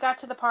before we got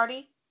to the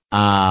party?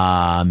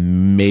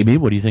 Maybe.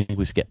 What do you think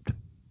we skipped?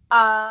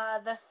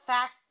 The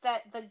fact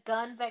that the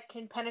gun that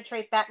can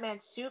penetrate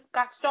Batman's suit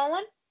got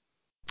stolen?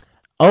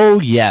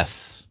 Oh,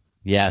 yes.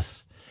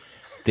 Yes.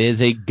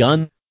 There's a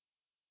gun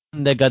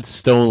that got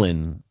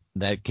stolen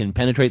that can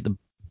penetrate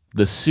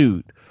the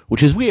suit,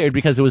 which is weird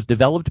because it was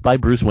developed by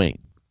Bruce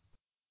Wayne.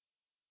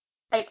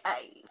 I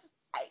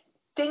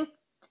think,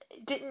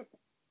 didn't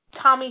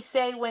Tommy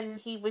say when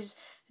he was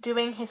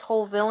doing his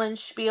whole villain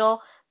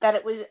spiel that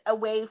it was a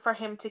way for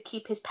him to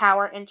keep his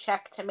power in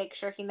check to make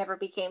sure he never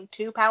became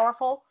too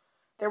powerful?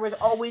 There was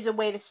always a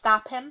way to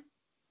stop him.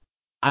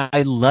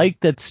 I like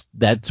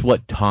that's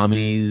what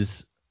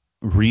Tommy's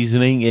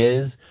reasoning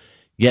is.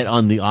 Yet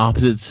on the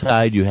opposite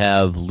side, you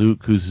have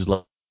Luke, who's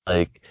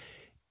like,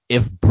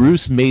 if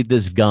Bruce made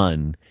this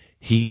gun,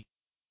 he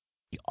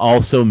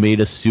also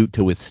made a suit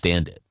to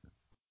withstand it.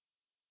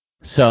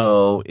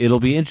 So it'll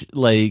be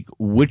like,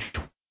 which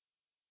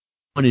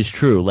one is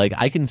true? Like,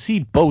 I can see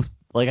both.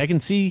 Like, I can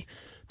see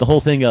the whole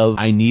thing of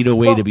I need a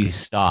way to be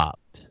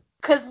stopped.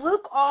 Because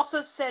Luke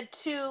also said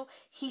too,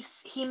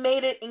 he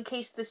made it in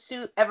case the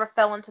suit ever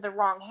fell into the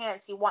wrong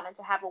hands. He wanted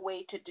to have a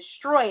way to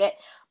destroy it.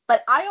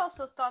 But I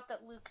also thought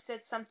that Luke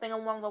said something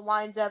along the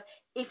lines of,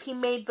 if he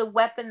made the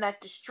weapon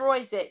that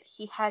destroys it,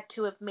 he had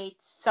to have made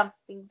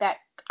something that,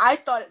 I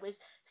thought it was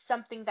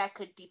something that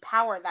could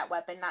depower that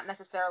weapon, not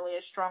necessarily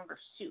a stronger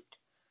suit.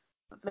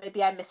 But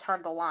maybe I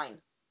misheard the line.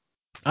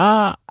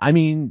 I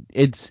mean,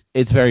 it's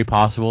very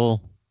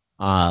possible.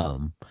 I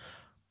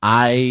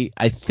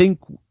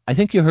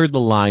think you heard the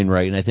line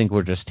right, and I think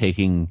we're just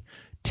taking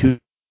two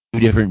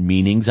different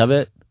meanings of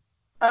it.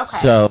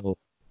 Okay.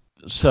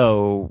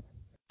 So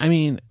I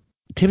mean,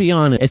 to be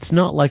honest, it's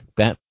not like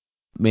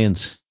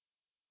Batman's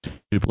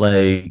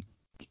like,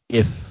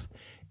 if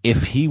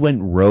he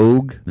went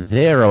rogue,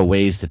 there are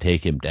ways to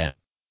take him down,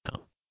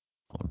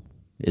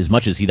 as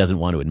much as he doesn't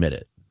want to admit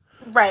it.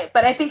 Right,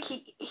 but I think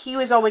he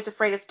was always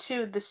afraid of,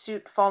 too, the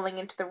suit falling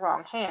into the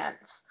wrong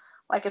hands.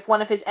 Like, if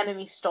one of his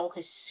enemies stole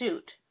his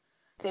suit,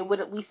 they would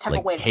at least have like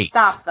a way Kate. to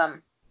stop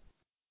them.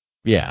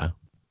 Yeah.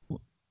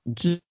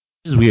 Which is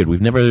weird.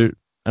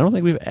 I don't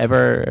think we've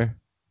ever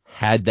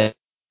had that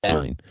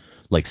line.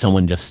 Like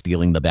someone just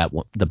stealing the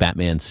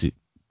Batman suit.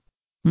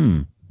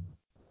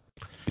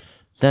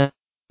 That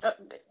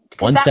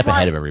one step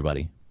ahead of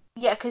everybody.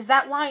 Yeah, because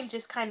that line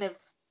just kind of,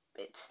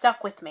 it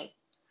stuck with me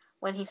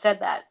when he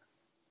said that.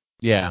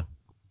 Yeah.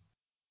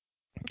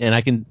 And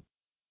I can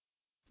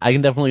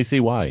definitely see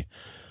why.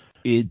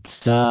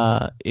 It's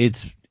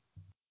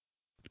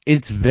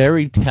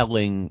very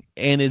telling,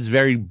 and it's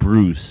very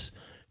Bruce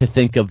to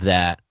think of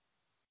that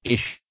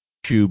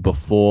issue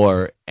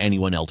before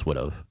anyone else would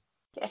have.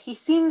 Yeah, he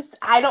seems,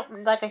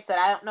 like I said,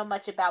 I don't know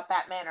much about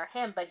Batman or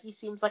him, but he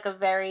seems like a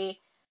very,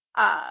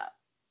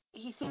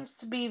 he seems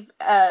to be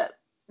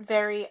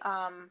very,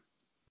 I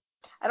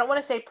don't want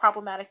to say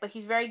problematic, but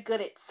he's very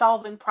good at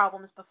solving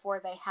problems before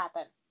they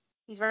happen.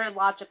 He's very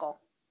logical.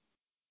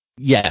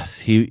 Yes,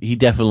 he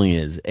definitely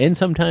is, and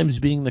sometimes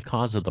being the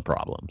cause of the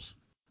problems.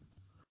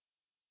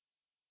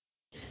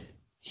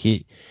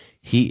 He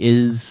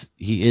is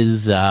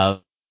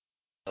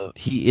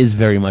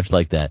very much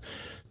like that.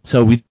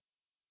 So we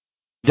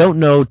don't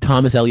know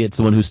Thomas Elliott's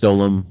the one who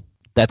stole him.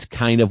 That's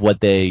kind of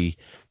like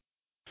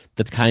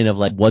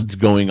what's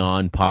going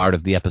on part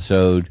of the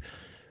episode.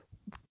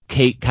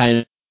 Kate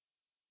kind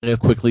of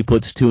quickly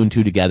puts 2 and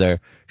 2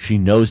 together. She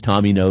knows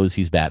Tommy knows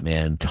he's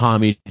Batman.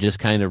 Tommy just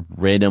kind of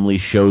randomly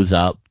shows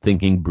up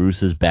thinking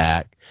Bruce is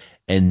back,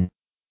 and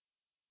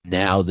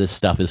now this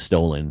stuff is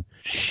stolen.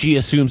 She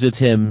assumes it's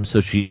him,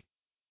 so she's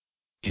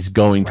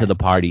going to the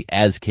party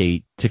as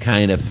Kate to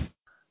kind of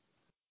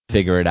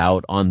figure it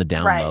out on the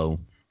down low,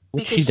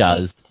 which she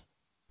does.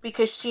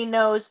 Because she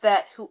knows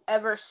that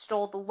whoever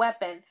stole the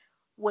weapon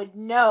would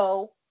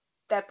know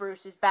that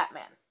Bruce is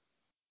Batman.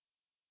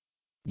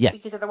 Yeah.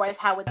 Because otherwise,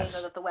 how would they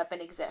know that the weapon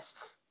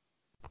exists?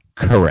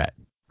 Correct.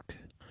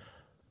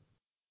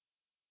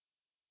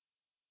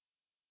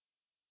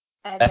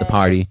 And at the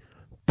party.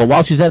 But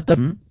while she's at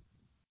the...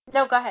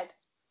 No, go ahead.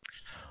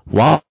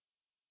 While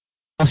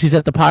she's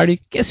at the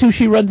party, guess who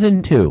she runs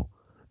into?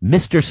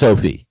 Mr.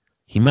 Sophie.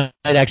 He might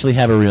actually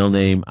have a real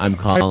name. I'm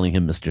calling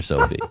him Mr.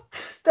 Sophie.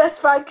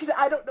 That's fine, because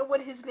I don't know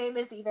what his name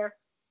is either.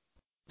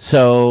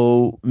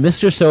 So,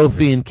 Mr.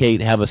 Sophie and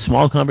Kate have a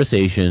small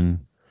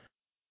conversation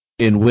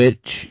in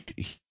which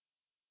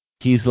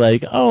he's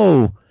like,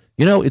 oh,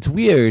 you know, it's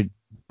weird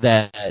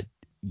that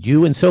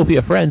you and Sophie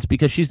are friends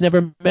because she's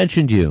never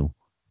mentioned you,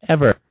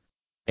 ever.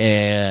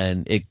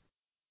 And it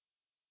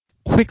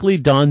quickly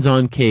dawns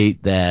on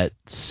Kate that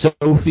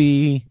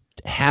Sophie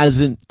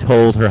hasn't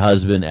told her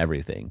husband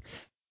everything.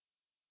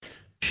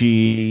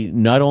 She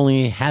not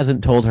only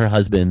hasn't told her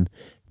husband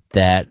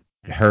that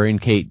her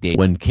and Kate date.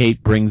 When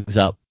Kate brings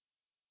up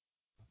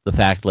the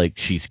fact, like,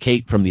 she's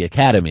Kate from the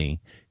academy,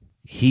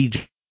 he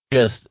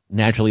just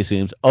naturally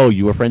assumes, oh,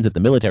 you were friends at the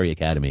military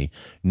academy,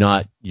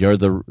 not you're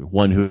the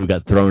one who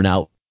got thrown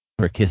out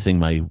for kissing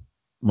my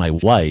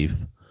wife.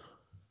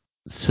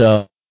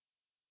 So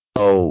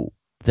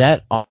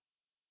that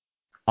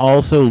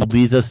also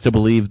leads us to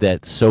believe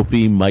that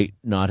Sophie might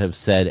not have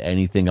said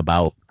anything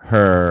about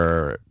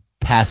her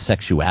past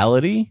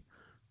sexuality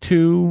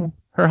to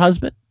her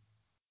husband.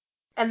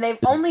 And they've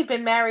only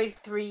been married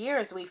 3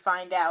 years, we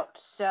find out,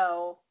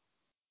 so...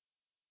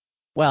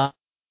 Well,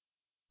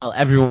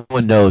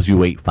 everyone knows you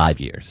wait 5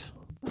 years.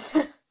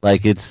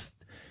 Like, that's,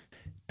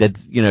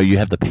 you know, you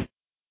have the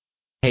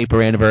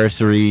paper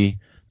anniversary,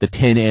 the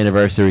tin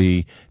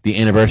anniversary, the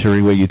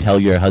anniversary where you tell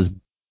your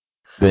husband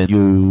that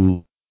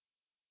you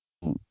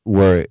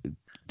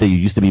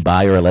used to be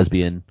bi or a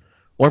lesbian,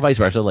 or vice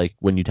versa, like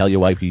when you tell your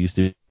wife you used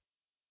to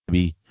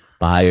be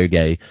bi or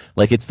gay.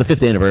 Like, it's the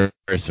 5th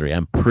anniversary.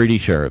 I'm pretty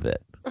sure of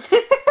it.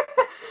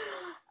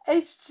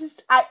 It's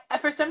just,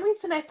 for some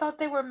reason, I thought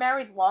they were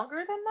married longer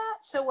than that.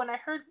 So when I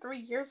heard 3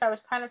 years, I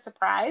was kind of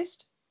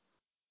surprised.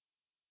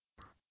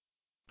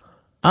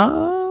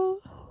 Oh,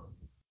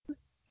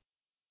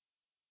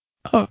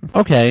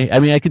 okay. I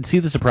mean, I could see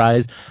the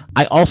surprise.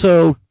 I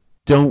also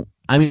don't.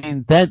 I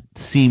mean, that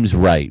seems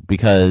right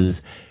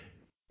because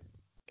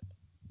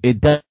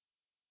it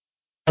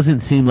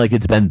doesn't seem like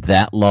it's been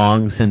that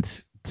long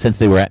since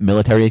they were at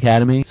military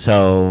academy.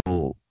 So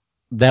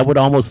that would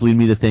almost lead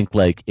me to think,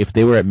 like, if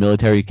they were at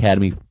military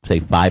academy, say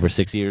 5 or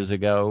 6 years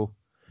ago,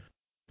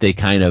 they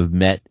kind of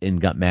met and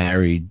got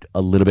married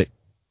a little bit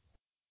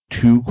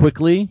too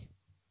quickly.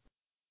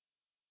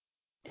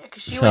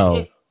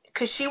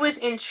 Because she was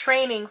in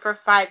training for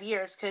 5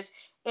 years. Because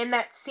in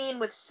that scene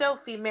with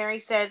Sophie, Mary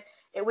said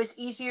it was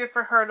easier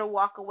for her to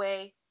walk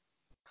away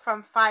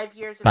from 5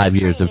 years of 5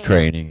 years of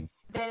training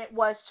than it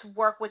was to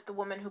work with the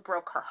woman who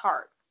broke her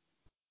heart.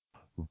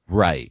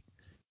 Right.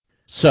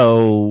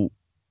 So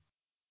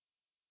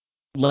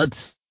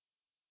let's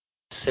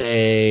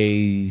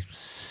say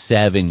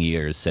 7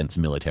 years since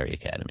military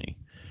academy,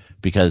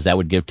 because that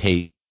would give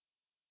Kate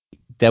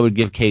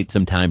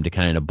some time to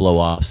kind of blow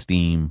off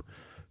steam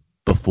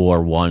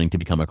before wanting to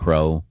become a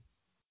Crow.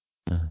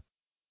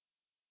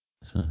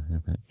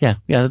 Yeah,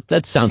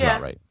 that sounds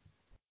about right.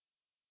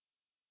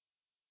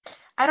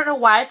 I don't know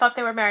why I thought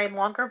they were married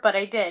longer, but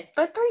I did.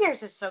 But 3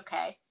 years is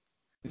okay.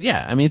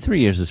 Yeah, I mean, 3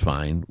 years is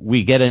fine.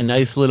 We get a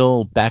nice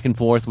little back and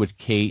forth with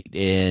Kate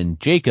and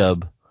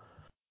Jacob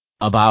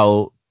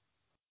about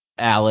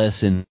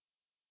Alice, and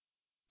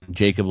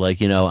Jacob,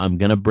 like, you know, I'm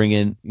gonna bring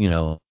in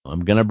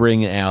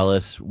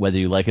Alice whether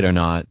you like it or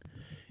not,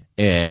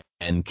 and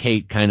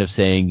Kate kind of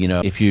saying, you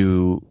know, if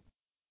you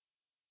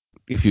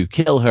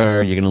kill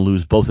her, you're gonna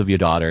lose both of your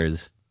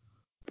daughters.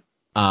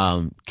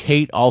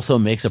 Kate also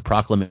makes a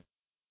proclamation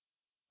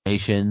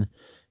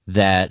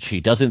that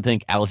she doesn't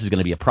think Alice is going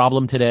to be a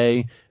problem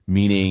today,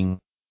 meaning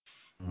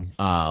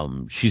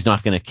she's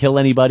not going to kill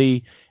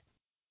anybody.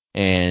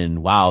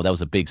 And wow, that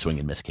was a big swing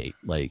and miss, Kate.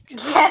 Like,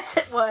 yes,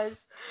 it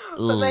was.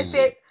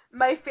 But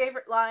my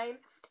favorite line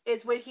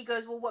is when he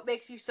goes, "Well, what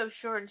makes you so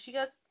sure?" And she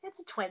goes, "It's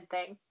a twin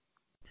thing."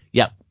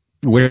 Yep,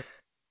 we're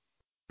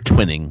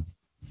twinning.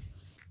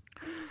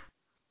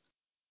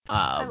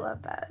 I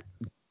love that.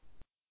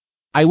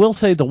 I will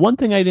say the one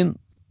thing I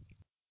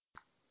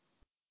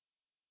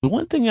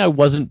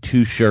wasn't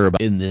too sure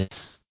about in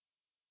this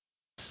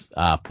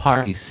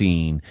party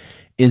scene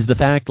is the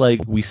fact,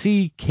 like, we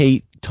see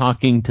Kate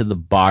talking to the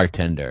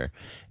bartender,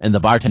 and the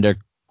bartender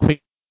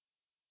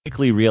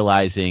quickly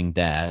realizing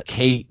that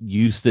Kate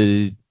used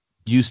to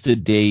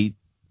date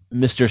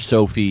Mr.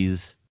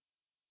 Sophie's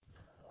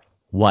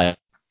wife,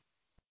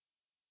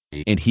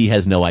 and he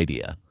has no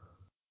idea.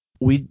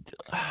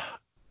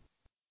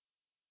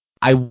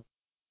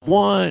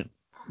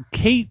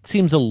 Kate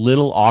seems a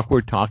little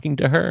awkward talking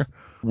to her,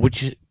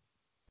 which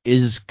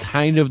is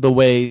kind of the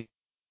way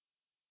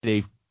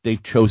they've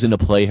chosen to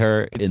play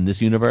her in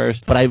this universe.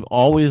 But I've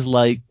always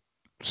liked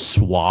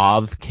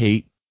suave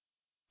Kate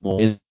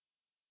in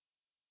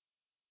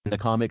the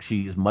comic,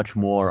 she's much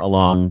more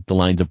along the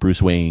lines of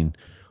Bruce Wayne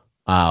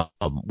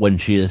when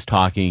she is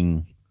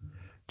talking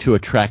to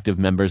attractive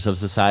members of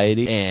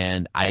society,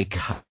 and I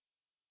kind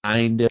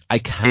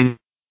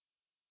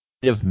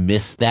of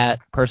miss that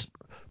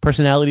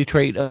personality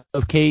trait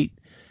of Kate.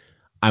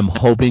 I'm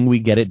hoping we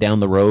get it down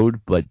the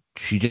road, but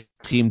she just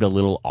seemed a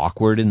little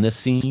awkward in this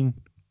scene.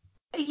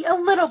 A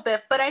little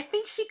bit, but I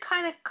think she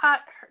kind of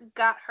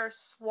got her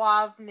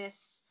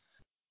suaveness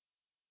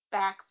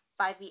back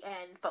by the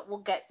end. But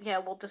we'll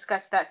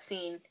discuss that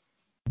scene.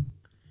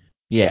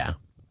 Yeah.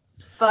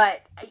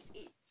 But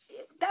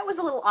that was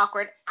a little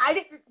awkward. I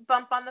didn't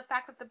bump on the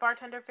fact that the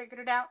bartender figured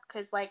it out,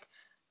 because like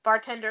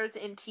bartenders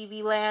in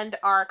TV land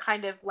are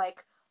kind of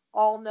like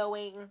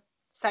all-knowing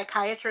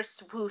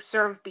psychiatrists who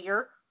serve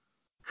beer.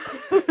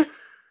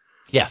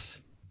 Yes.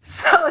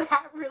 So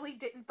that really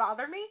didn't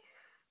bother me.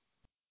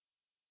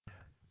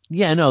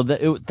 Yeah, no,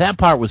 that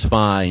part was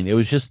fine. It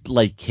was just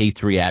like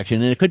Kate's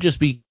reaction, and it could just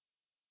be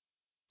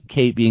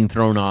Kate being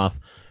thrown off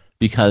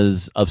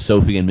because of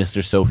Sophie and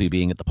Mr. Sophie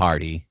being at the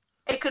party.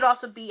 It could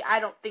also be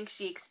I don't think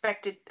she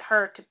expected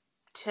her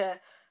to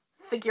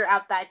figure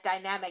out that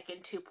dynamic in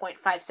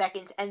 2.5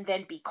 seconds and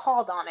then be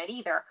called on it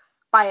either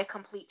by a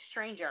complete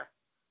stranger.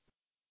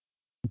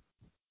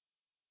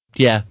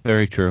 Yeah,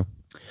 very true.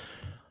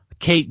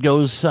 Kate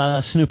goes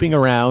snooping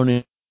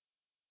around,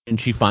 and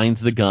she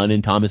finds the gun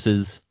in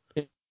Thomas's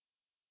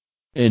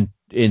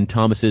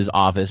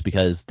office,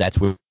 because that's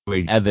where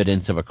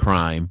evidence of a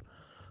crime.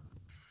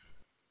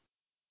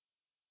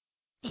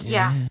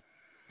 Yeah.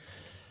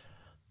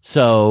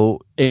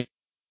 So it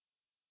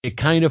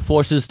kind of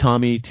forces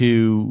Tommy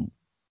to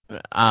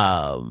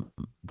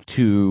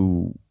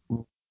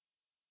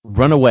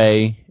run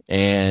away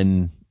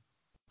and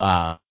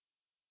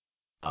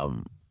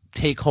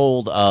take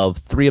hold of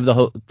three of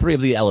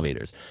the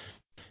elevators.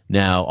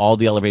 Now all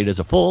the elevators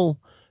are full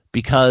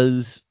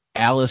because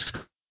Alice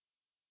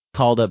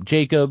called up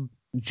Jacob.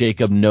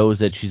 Jacob knows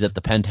that she's at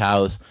the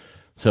penthouse,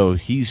 so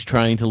he's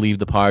trying to leave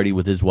the party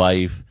with his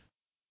wife.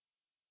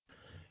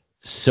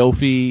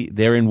 Sophie,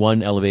 they're in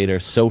one elevator.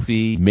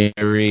 Sophie,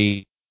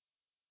 Mary,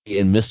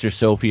 and Mr.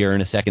 Sophie are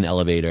in a second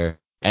elevator,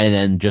 and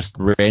then just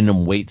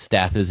random wait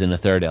staff is in a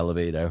third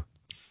elevator.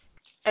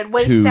 And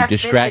wait staff to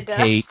distract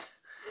Kate.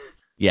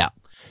 Yeah,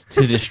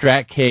 to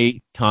distract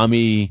Kate,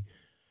 Tommy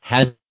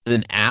has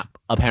an app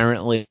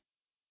apparently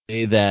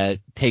that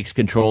takes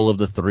control of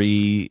the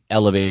three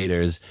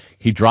elevators.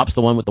 He drops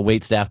the one with the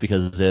wait staff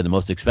because they're the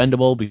most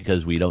expendable,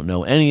 because we don't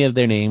know any of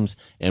their names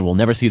and we'll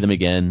never see them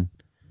again.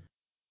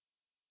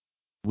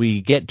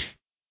 We get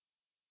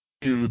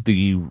to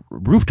the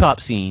rooftop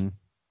scene.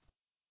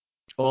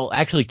 Well,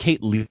 actually,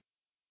 Kate leaves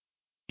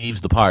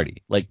the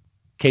party. Like,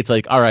 Kate's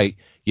like, all right,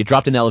 you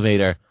dropped an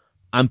elevator.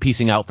 I'm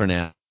peacing out for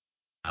now.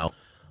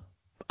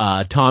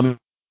 Tommy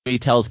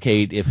tells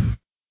Kate if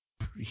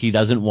they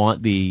don't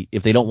want the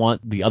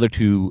other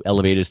two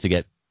elevators to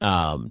get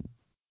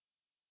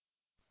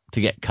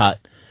cut,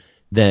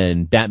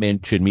 then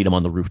Batman should meet him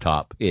on the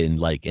rooftop in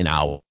like an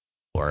hour.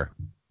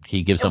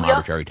 He gives some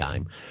arbitrary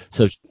time.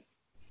 So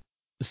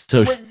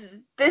was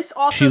this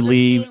also she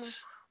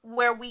leaves,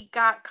 where we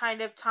got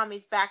kind of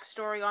Tommy's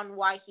backstory on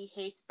why he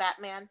hates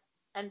Batman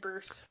and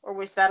Bruce, or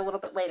was that a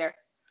little bit later?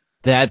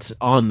 That's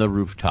on the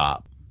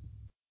rooftop.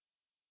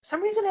 For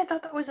some reason I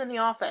thought that was in the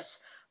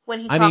office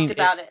when he talked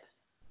about it.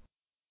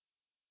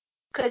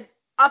 Because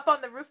up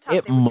on the rooftop,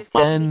 they were just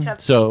kicking each other.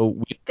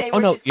 So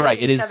you're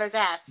right. It is. Other's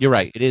ass. You're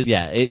right. It is.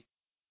 Yeah.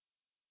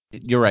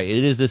 You're right.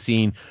 It is the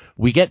scene.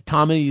 We get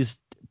Tommy's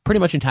pretty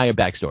much entire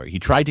backstory. He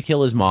tried to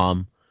kill his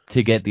mom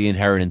to get the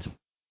inheritance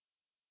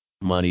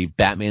money.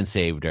 Batman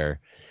saved her.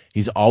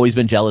 He's always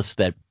been jealous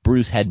that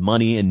Bruce had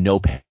money and no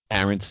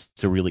parents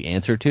to really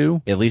answer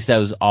to. At least that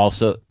was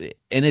also,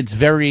 and it's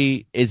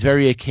very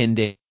akin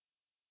to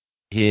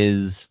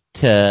his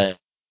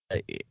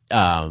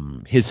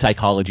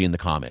psychology in the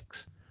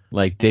comics.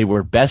 Like, they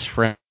were best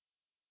friends,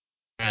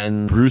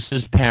 and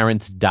Bruce's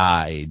parents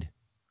died,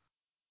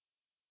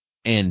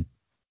 and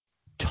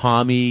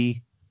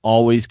Tommy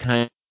always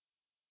kind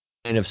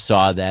of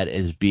saw that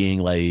as being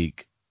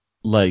like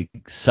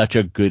such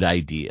a good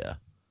idea.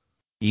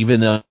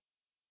 Even though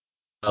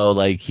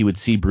like he would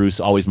see Bruce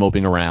always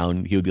moping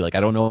around, he would be like,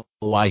 I don't know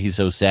why he's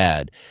so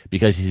sad,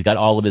 because he's got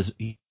all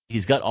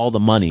the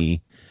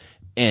money,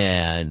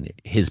 and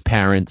his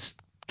parents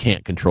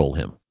can't control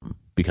him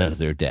because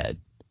they're dead.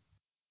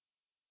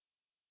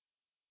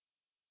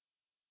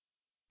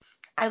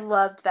 I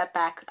loved that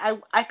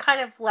I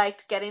kind of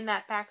liked getting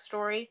that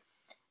backstory,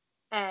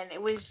 and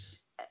it wasn't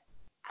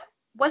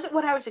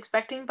what I was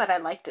expecting, but I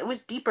liked it. It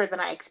was deeper than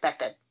I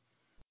expected.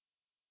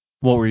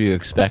 What were you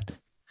expecting?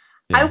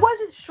 I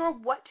wasn't sure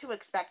what to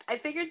expect. I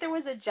figured there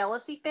was a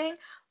jealousy thing,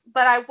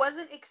 but I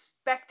wasn't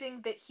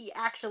expecting that he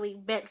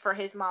actually meant for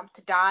his mom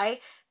to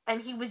die,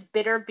 and he was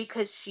bitter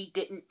because she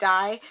didn't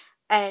die,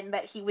 and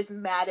that he was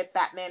mad at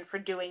Batman for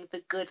doing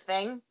the good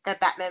thing that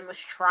Batman was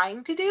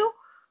trying to do.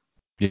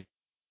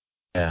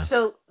 Yeah.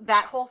 So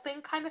that whole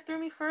thing kind of threw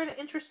me for an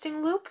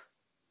interesting loop.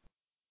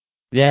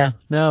 Yeah,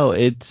 no,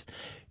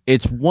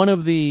 it's one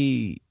of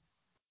the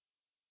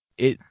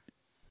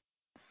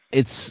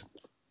it's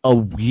a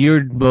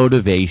weird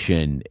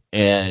motivation,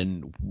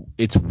 and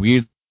it's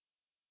weirdly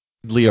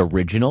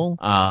original.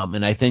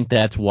 And I think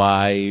that's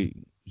why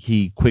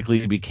he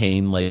quickly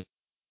became like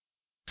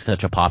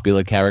such a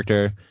popular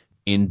character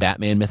in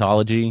Batman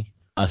mythology.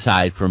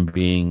 Aside from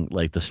being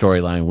like the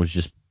storyline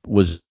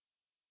was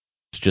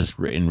just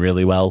written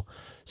really well.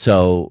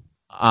 So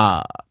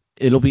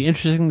it'll be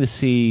interesting to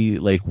see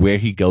like where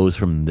he goes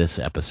from this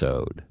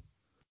episode,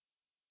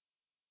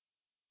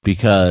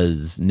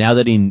 because now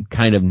that he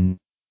kind of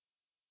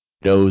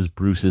knows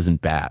Bruce isn't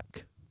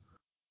back,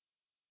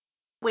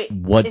 Wait,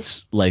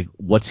 what's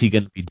he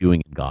going to be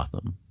doing in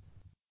Gotham?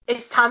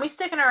 Is Tommy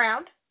sticking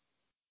around?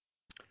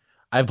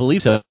 I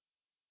believe so.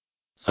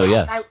 So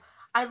Yes, yes.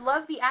 I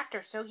love the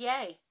actor, so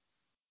yay.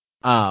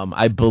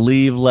 I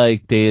believe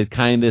like they had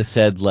kind of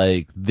said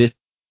like this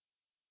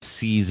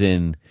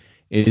season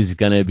is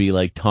going to be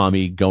like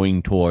Tommy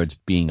going towards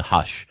being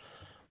Hush.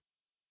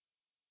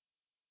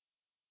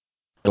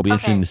 It'll be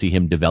interesting Okay. to see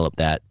him develop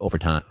that over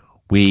time.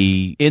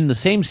 In the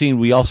same scene,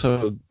 we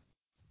also,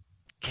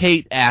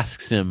 Kate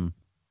asks him,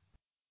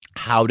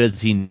 how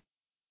does he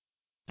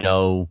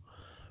know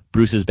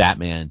Bruce is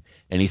Batman?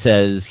 And he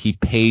says he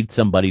paid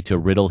somebody to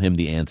riddle him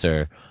the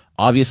answer,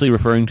 obviously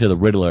referring to the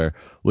Riddler,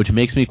 which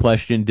makes me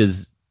question,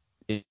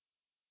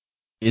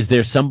 is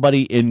there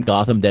somebody in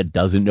Gotham that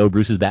doesn't know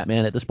Bruce is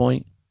Batman at this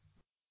point?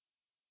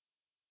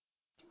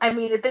 I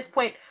mean, at this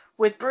point,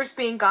 with Bruce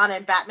being gone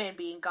and Batman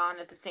being gone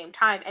at the same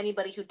time,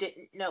 anybody who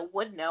didn't know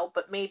would know,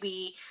 but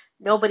maybe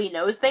nobody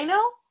knows they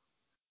know?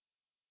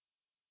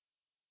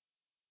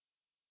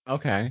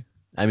 Okay.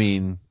 I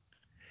mean,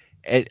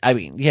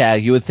 yeah,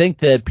 you would think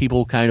that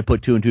people kind of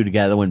put two and two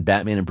together when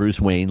Batman and Bruce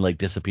Wayne like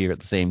disappear at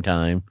the same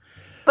time,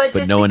 But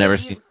but no one ever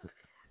sees.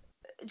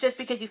 just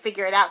because you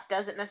figure it out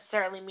doesn't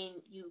necessarily mean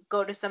you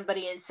go to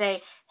somebody and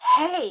say,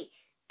 "Hey,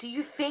 do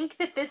you think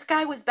that this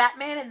guy was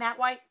Batman and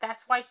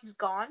that's why he's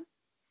gone?"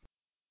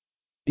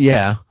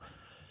 Yeah.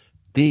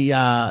 The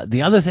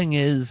other thing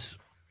is,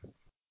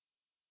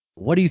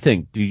 what do you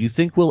think? Do you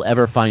think we'll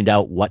ever find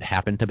out what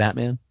happened to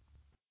Batman?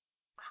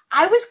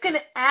 I was going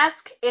to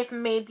ask if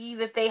maybe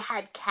that they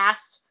had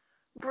cast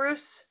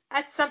Bruce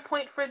at some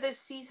point for this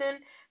season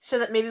so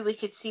that maybe we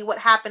could see what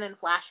happened in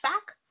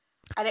flashback.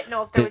 I didn't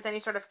know if there They was any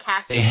sort of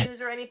casting they,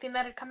 news or anything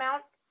that had come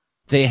out.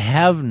 they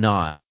have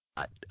not.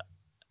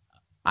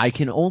 I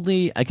can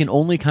only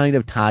kind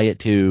of tie it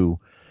to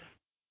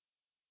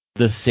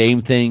the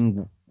same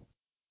thing.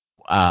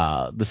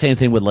 The same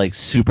thing with like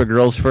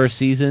Supergirl's first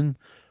season,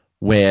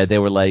 where they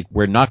were like,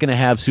 we're not going to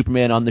have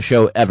Superman on the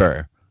show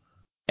ever.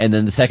 And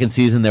then the second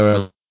season, they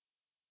were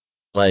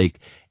like,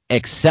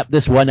 except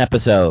this one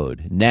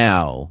episode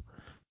now.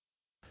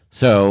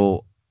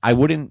 So I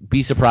wouldn't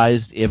be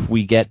surprised if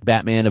we get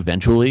Batman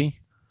eventually.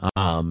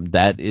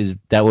 That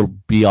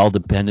would be all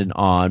dependent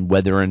on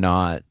whether or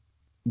not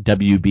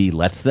WB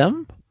lets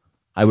them,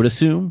 I would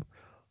assume.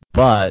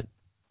 But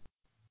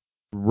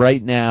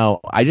right now,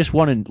 I just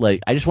want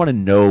to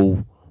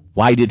know,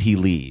 why did he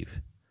leave?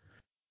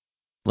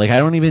 Like, I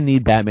don't even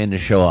need Batman to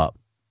show up.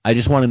 I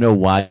just want to know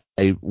why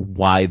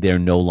they're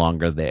no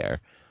longer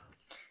there.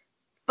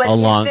 But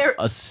Along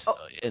us,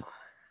 is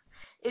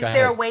go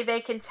there a ahead. way they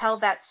can tell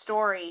that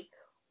story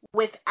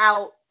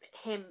without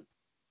him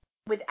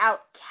without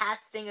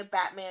casting a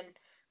Batman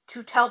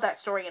to tell that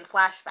story in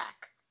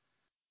flashback?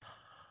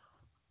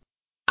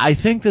 I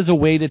think there's a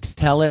way to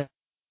tell it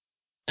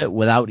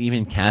without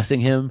even casting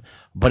him,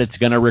 but it's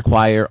going to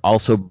require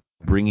also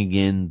bringing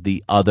in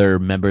the other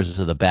members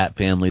of the Bat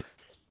family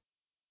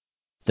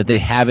that they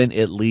haven't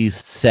at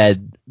least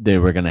said they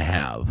were going to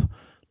have.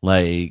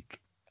 Like,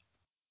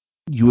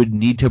 you would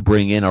need to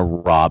bring in a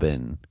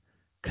Robin,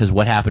 because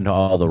what happened to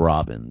all the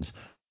Robins?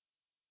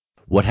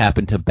 What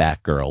happened to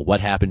Batgirl?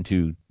 What happened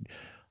to,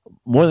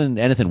 more than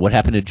anything, what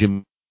happened to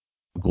Jim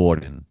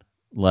Gordon?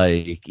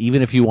 Like,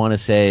 even if you want to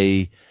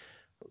say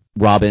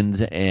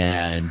Robins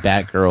and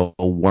Batgirl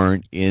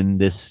weren't in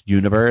this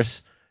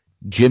universe,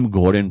 Jim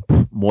Gordon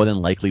more than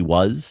likely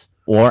was,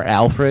 or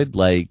Alfred.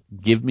 Like,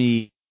 give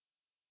me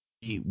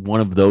one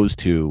of those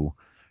two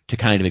to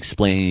kind of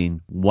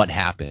explain what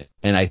happened,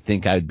 and I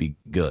think I'd be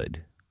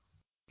good.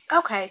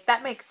 Okay,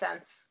 that makes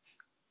sense.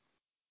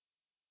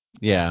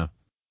 Yeah.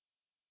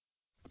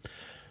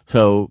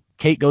 So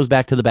Kate goes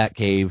back to the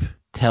Batcave,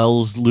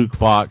 tells Luke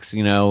Fox,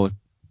 time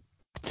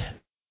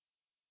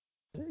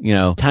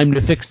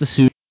to fix the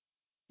suit.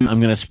 I'm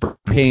gonna spray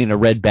paint a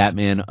red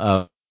Batman,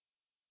 a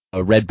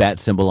red bat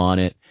symbol on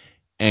it,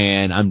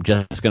 and I'm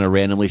just gonna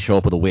randomly show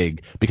up with a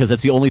wig, because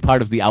that's the only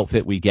part of the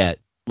outfit we get.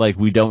 Like,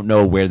 we don't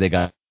know where they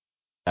got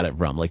it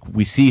from. Like,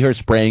 we see her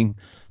spraying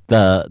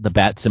the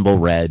bat symbol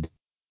red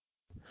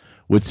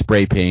with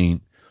spray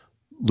paint.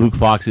 Luke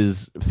Fox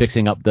is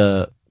fixing up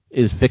the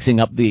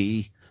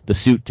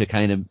suit to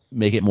kind of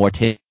make it more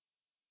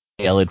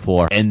tailored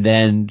for her. And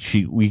then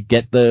we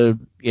get the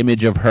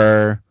image of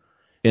her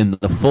in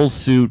the full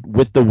suit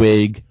with the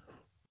wig.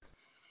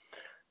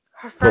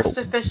 Her But first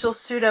official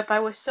suit up.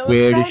 I was so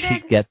where does she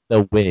excited. get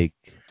the wig?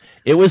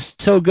 It was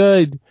so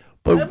good,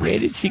 but where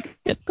did she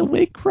get the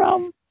wig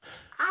from?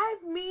 I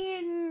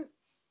mean,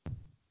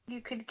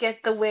 you could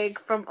get the wig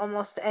from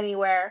almost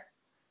anywhere.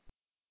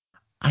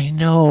 I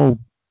know,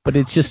 but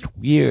it's just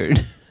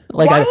weird.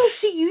 Why is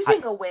she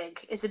using a wig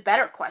is a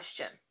better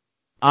question.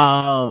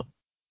 I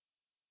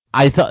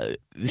thought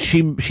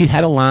she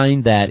had a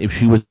line that if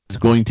she was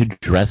going to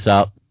dress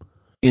up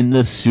in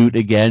the suit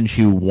again,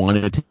 she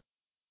wanted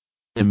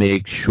to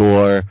make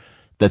sure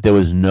that there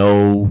was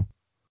no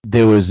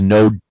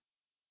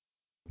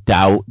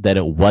doubt that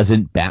it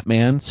wasn't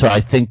Batman. So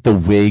I think the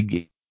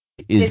wig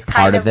is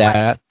part of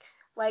that.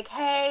 Like,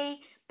 hey,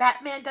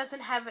 Batman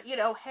doesn't have,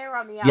 hair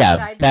on the outside.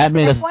 Yeah,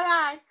 Batman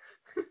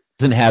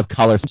doesn't have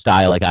color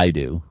style like I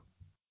do.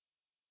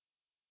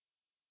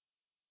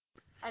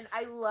 And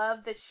I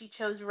love that she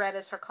chose red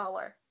as her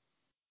color.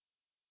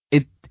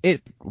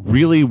 It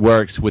really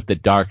works with the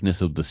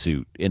darkness of the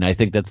suit, and I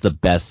think that's the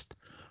best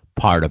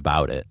part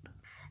about it.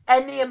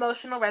 And the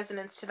emotional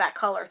resonance to that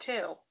color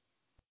too.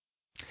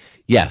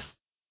 Yes.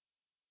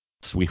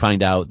 We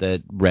find out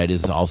that red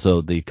is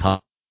also the color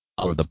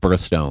of the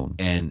birthstone,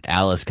 and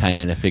Alice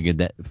kind of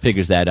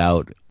figures that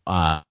out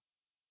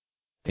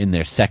in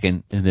their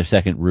second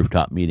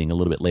rooftop meeting a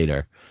little bit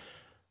later.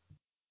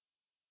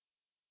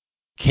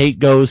 Kate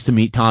goes to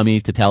meet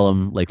Tommy to tell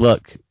him, like,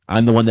 look,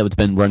 I'm the one that's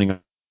been running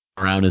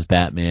around as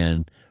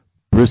Batman.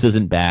 Bruce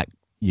isn't back.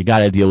 You got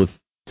to deal with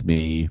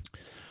me.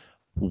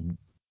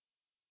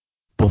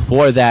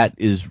 Before that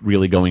is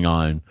really going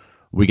on,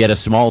 we get a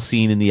small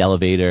scene in the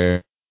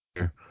elevator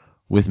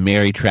with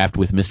Mary trapped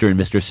with Mr. and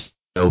Mr.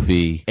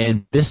 Sophie,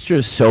 and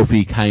Mr.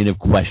 Sophie kind of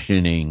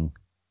questioning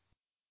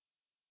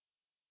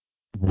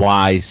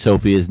why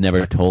Sophie has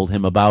never told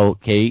him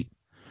about Kate.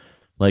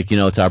 Like,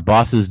 it's our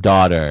boss's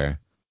daughter,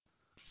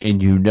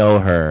 and you know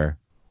her,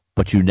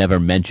 but you never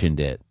mentioned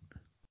it.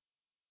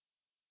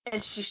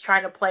 And she's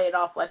trying to play it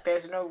off like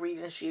there's no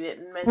reason she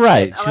didn't mention it.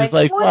 Right. She's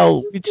like,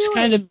 well, we just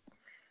kind of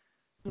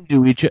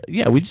knew each other.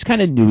 Yeah, we just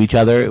kind of knew each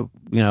other.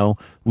 We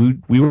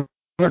weren't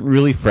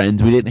really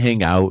friends. We didn't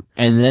hang out.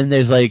 And then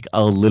there's like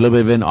a little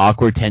bit of an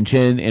awkward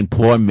tension, and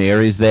poor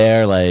Mary's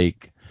there,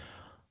 like,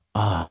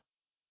 I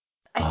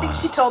think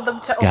she told them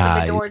to open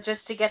the door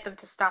just to get them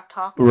to stop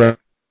talking.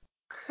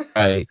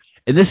 Right.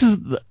 And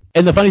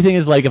the funny thing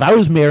is, like, if I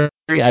was Mary,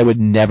 I would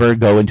never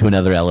go into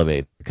another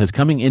elevator, because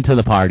coming into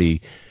the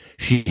party,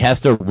 she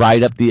has to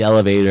ride up the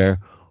elevator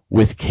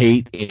with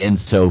Kate and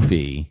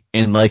Sophie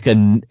in like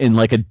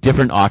a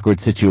different awkward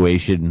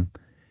situation.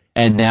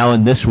 And now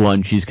in this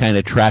one, she's kind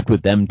of trapped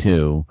with them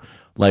too.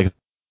 Like,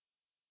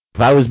 if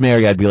I was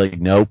Mary, I'd be like,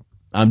 nope,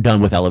 I'm done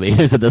with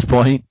elevators at this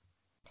point.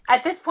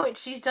 At this point,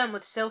 she's done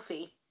with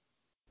Sophie.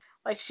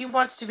 Like, she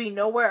wants to be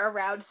nowhere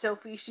around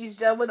Sophie. She's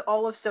done with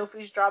all of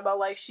Sophie's drama.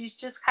 Like, she's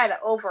just kind of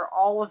over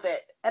all of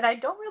it. And I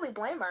don't really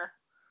blame her.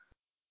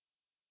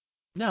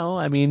 No,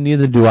 I mean,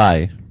 neither do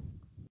I.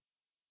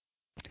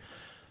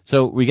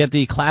 So we get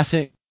the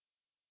classic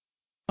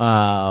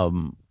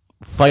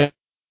fight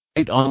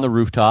on the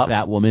rooftop.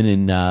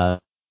 Batwoman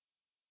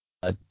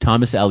and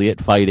Thomas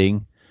Elliot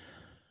fighting.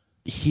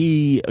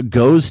 He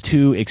goes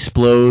to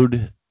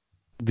explode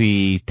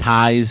the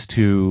ties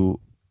to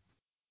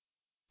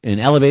an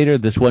elevator.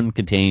 This one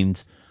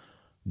contains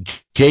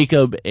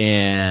Jacob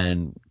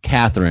and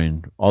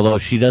Catherine, although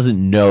she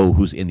doesn't know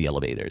who's in the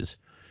elevators.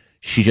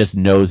 She just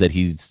knows that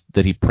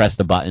he pressed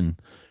a button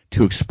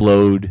to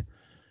explode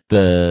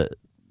the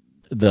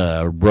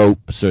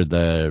ropes or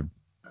to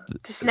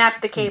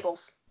snap the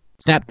cables.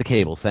 Snap the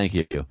cables, thank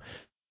you.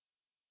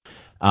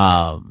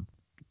 To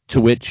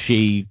which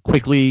she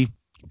quickly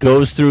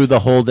goes through the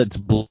hole that's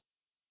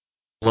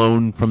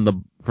blown from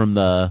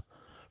the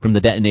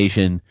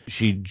detonation.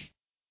 She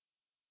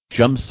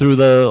jumps through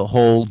the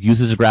hole,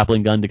 uses a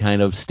grappling gun to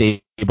kind of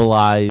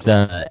stabilize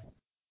the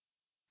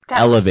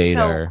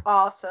elevator.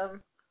 Was so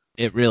awesome.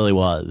 It really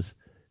was.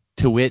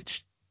 To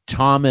which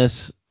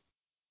Thomas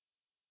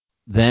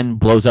then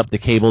blows up the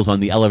cables on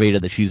the elevator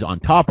that she's on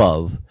top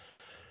of.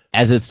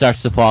 As it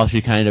starts to fall,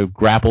 she kind of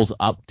grapples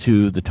up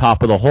to the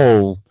top of the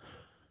hole,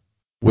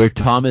 where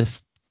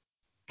Thomas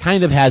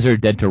kind of has her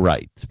dead to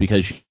rights,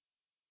 because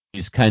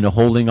she's kind of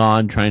holding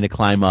on, trying to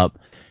climb up,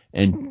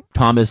 and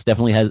Tommy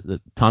has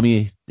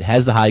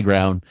the high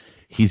ground.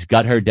 He's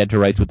got her dead to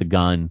rights with the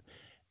gun,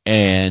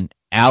 and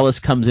Alice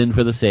comes in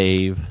for the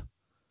save,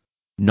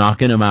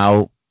 knocking him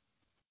out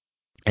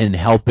and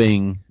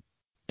helping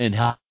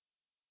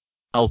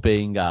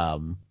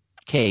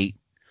Kate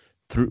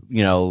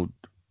through,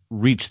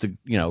 reach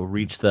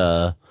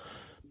the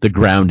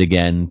ground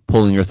again,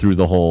 pulling her through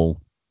the hole.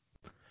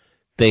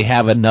 They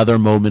have another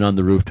moment on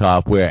the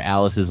rooftop where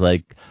Alice is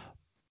like,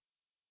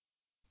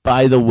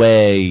 by the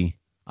way,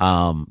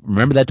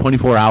 remember that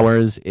 24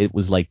 hours? It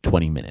was like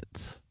 20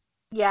 minutes.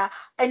 Yeah,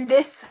 and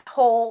this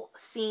whole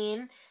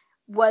scene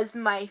was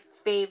my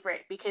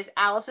favorite, because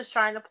Alice is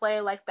trying to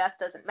play like Beth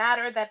doesn't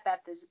matter, that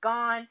Beth is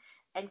gone,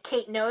 and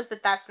Kate knows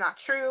that that's not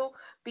true,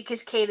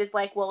 because Kate is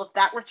like, well, if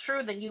that were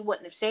true, then you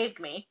wouldn't have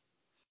saved me.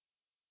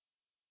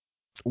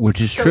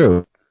 Which is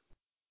true.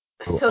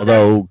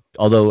 So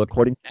although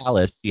according to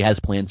Alice, she has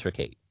plans for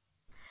Kate.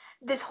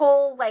 This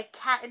whole like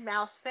cat and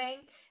mouse thing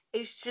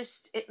is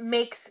just it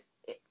makes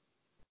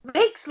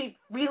me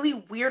really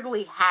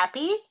weirdly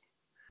happy.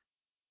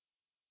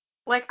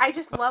 Like I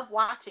just love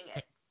watching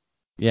it.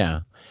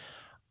 Yeah.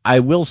 I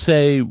will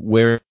say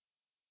whereas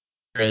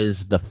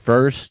the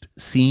first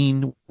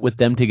scene with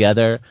them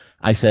together,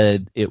 I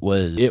said it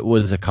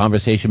was a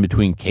conversation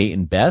between Kate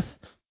and Beth.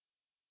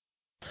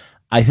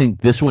 I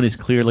think this one is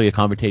clearly a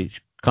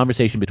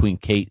conversation between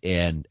Kate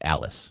and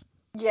Alice.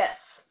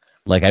 Yes.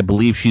 Like I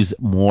believe she's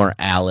more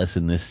Alice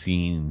in this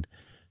scene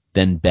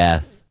than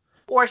Beth.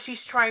 Or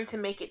she's trying to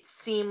make it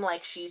seem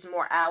like she's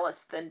more Alice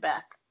than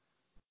Beth.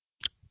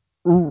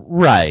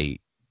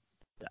 Right.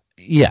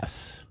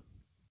 Yes.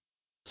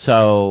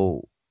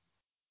 So,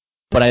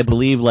 but I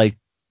believe like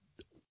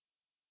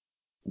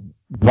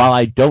while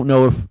I don't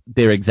know if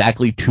they're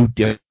exactly two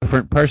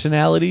different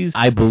personalities,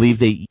 I believe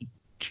they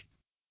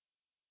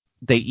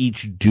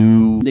each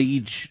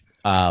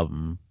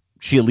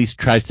she at least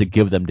tries to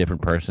give them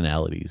different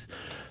personalities.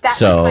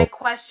 That was my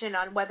question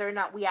on whether or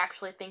not we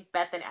actually think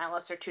Beth and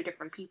Alice are two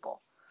different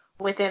people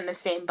within the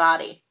same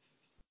body.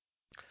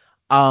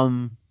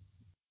 I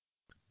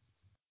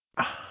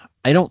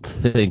don't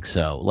think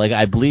so. Like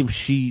I believe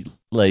she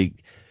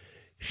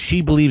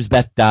believes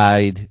Beth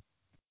died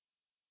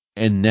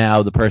and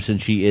now the person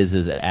she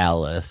is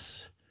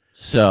Alice.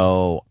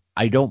 So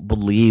I don't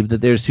believe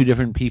that there's two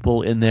different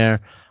people in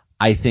there.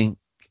 I think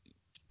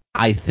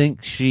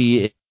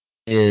she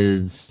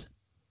is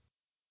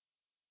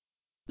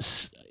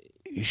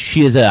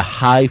a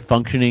high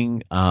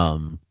functioning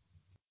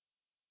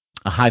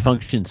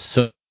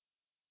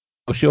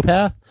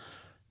sociopath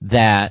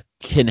that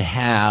can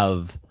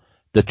have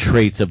the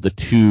traits of the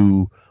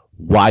two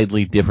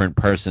widely different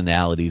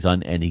personalities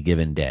on any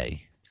given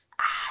day.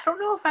 I don't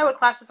know if I would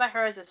classify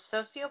her as a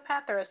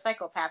sociopath or a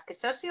psychopath,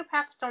 because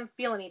sociopaths don't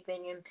feel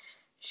anything, and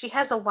she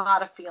has a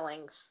lot of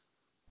feelings.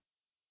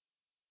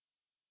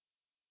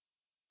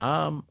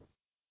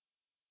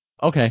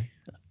 Okay.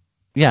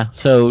 Yeah,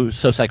 so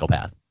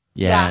psychopath.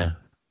 Yeah.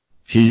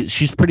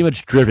 She's pretty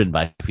much driven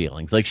by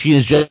feelings. Like she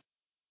is just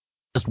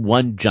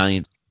one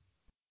giant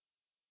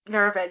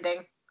nerve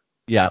ending.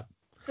 Yeah.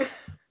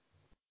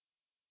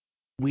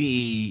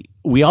 We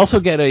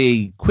also get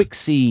a quick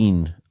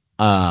scene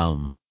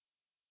after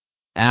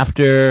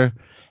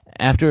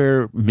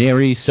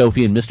Mary,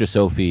 Sophie, and Mr.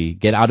 Sophie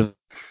get out of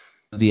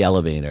the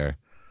elevator.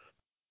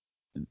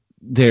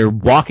 They're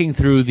walking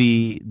through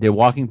the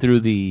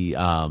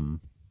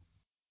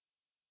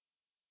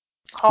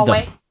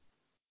hallway,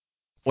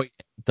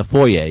 the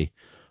foyer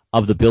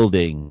of the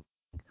building,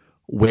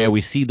 where we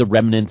see the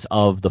remnants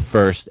of the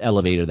first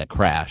elevator that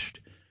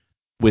crashed,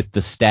 with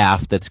the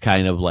staff that's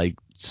kind of like,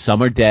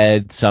 some are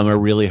dead, some are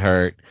really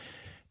hurt,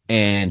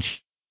 and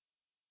she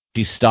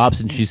stops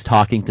and she's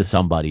talking to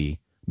somebody.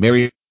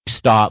 Mary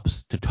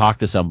stops to talk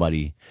to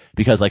somebody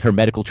because like her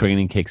medical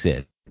training kicks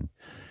in.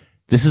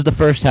 This is the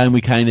first time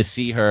we kind of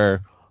see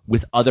her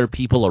with other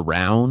people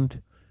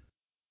around,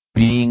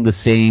 being the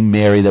same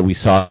Mary that we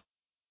saw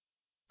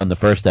on the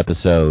first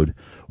episode,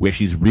 where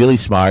she's really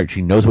smart,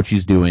 she knows what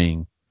she's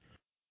doing,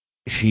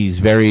 she's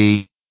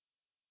very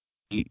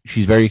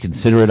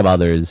considerate of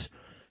others,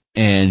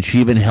 and she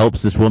even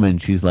helps this woman.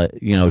 She's like,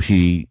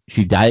 she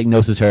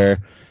diagnoses her,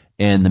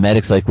 and the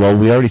medic's like, well,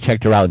 we already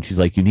checked her out, and she's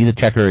like, you need to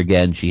check her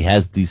again, she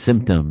has these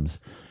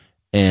symptoms.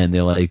 And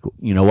they're like,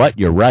 you know what,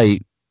 you're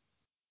right,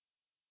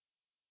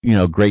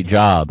 great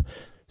job.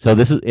 So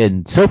this is,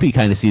 and Sophie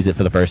kind of sees it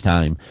for the first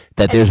time,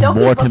 that there's Sophie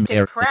more to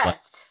Mary.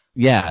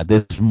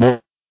 There's more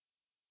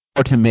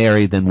to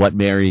Mary than what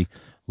Mary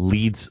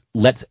lets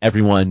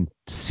everyone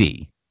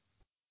see.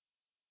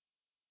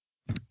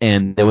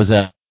 And there was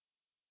a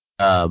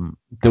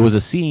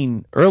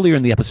scene earlier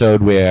in the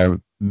episode where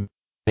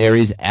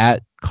Mary's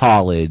at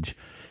college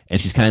and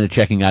she's kind of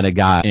checking out a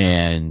guy,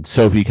 and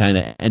Sophie kind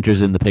of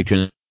enters in the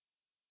picture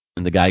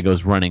and the guy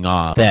goes running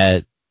off.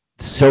 That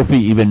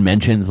Sophie even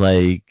mentions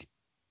like,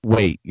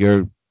 wait,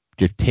 you're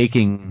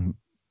taking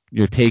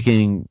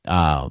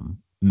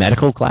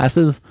medical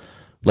classes?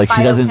 Like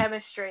she doesn't,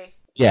 biochemistry.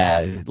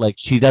 Yeah, like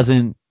she's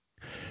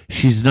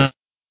not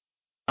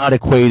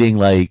equating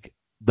like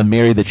the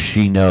Mary that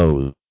she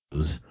knows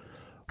with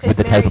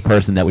the type of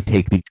person that would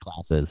take these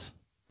classes.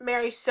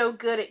 Mary's so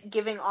good at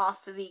giving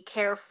off the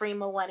carefree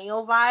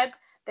millennial vibe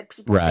that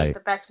people think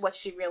that that's what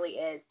she really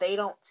is. They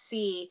don't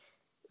see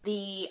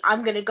the,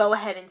 I'm going to go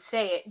ahead and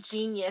say it,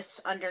 genius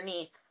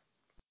underneath.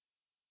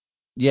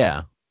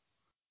 Yeah.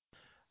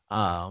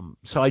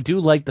 So I do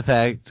like the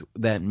fact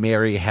that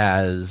Mary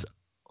has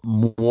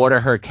more to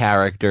her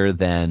character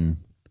than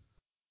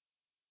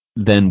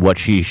what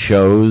she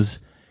shows,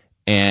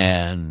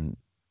 and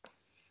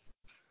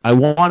I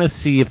want to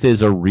see if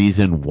there's a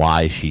reason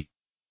why she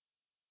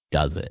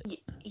does it.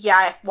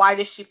 Yeah, why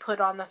does she put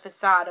on the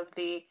facade of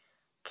the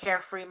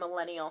carefree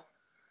millennial?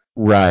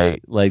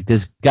 Right, like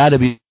there's got to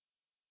be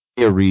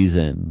a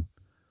reason,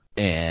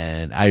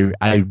 and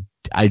I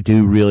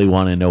do really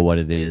want to know what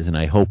it is, and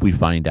I hope we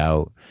find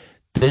out.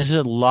 there's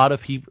a lot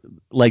of people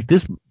like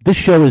this. This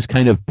show is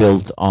kind of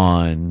built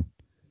on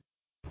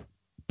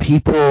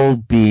people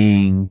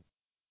being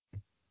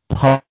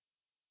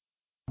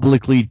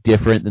publicly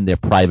different than their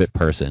private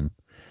person.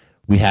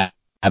 We have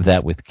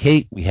that with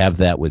Kate. We have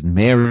that with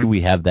Mary.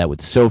 We have that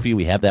with Sophie.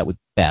 We have that with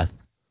Beth.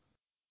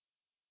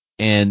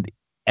 And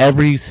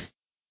every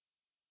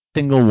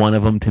single one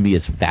of them to me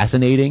is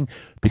fascinating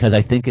because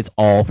I think it's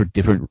all for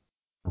different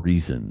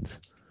reasons.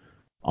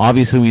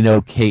 Obviously, we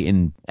know Kate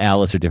and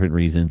Alice are different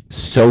reasons.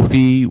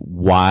 Sophie,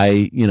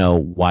 why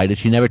did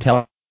she never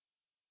tell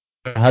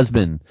her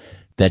husband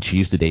that she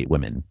used to date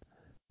women?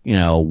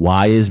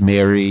 Why is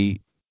Mary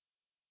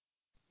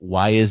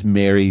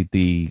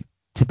the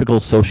typical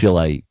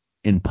socialite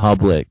in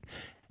public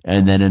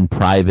and then in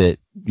private,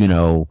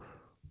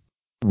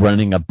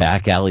 running a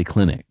back alley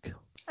clinic?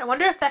 I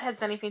wonder if that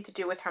has anything to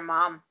do with her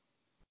mom.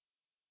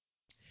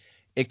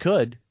 It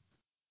could.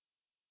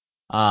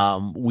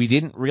 We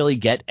didn't really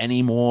get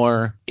any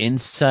more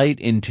insight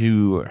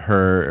into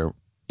her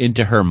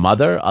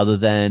mother other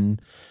than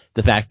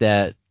the fact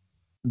that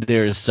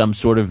there's some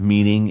sort of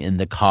meaning in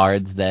the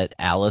cards that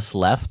Alice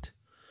left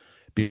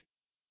because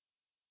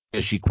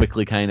she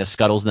quickly kind of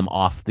scuttles them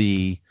off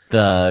the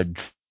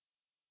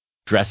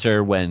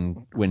dresser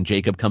when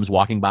Jacob comes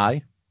walking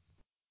by.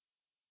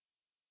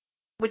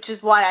 Which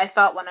is why I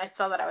thought when I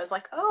saw that, I was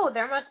like, oh,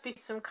 there must be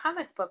some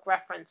comic book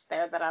reference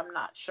there that I'm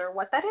not sure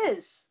what that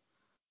is.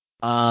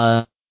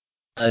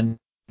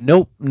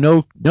 Nope,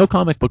 no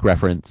comic book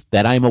reference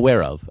that I'm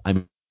aware of.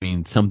 I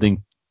mean,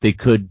 something they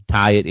could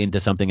tie it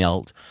into something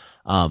else,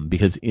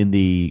 because in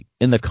the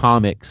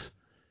comics,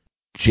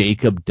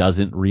 Jacob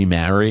doesn't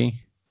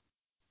remarry,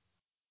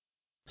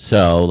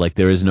 so like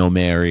there is no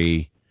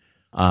Mary,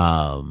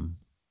 and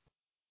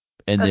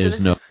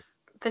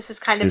This is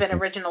kind of an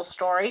original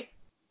story.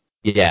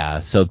 Yeah,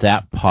 so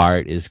that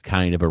part is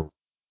kind of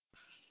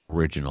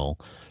original.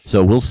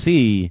 So we'll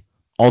see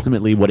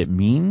ultimately what it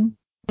means,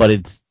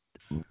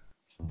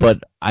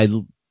 but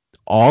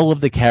all of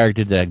the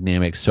character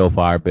dynamics so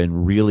far have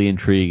been really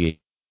intriguing,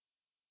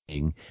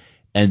 and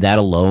that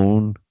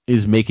alone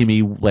is making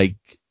me like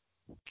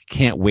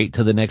can't wait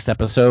till the next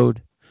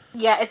episode.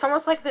 Yeah, it's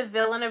almost like the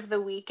villain of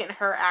the week and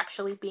her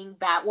actually being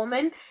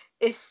Batwoman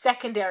is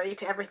secondary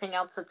to everything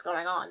else that's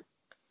going on.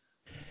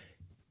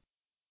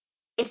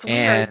 It's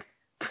weird.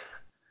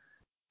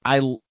 I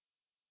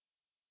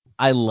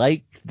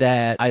like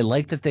that. I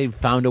like that they've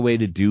found a way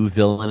to do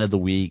villain of the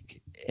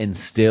week and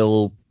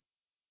still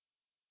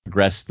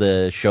progress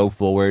the show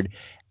forward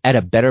at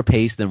a better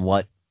pace than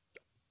what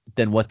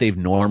they've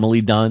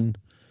normally done.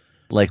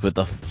 Like with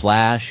the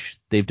Flash,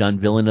 they've done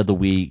villain of the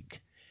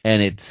week,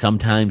 and it's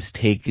sometimes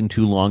taken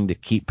too long to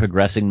keep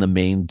progressing the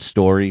main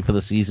story for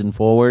the season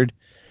forward.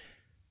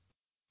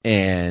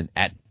 And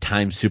at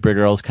times,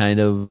 Supergirl's kind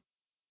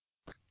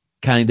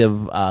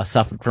of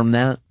suffered from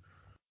that.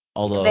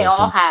 Although they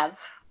all have.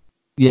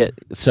 Yeah,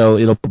 so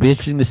it'll be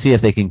interesting to see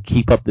if they can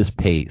keep up this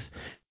pace.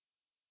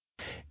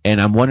 And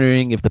I'm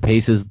wondering if the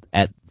pace is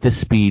at this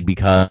speed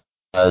because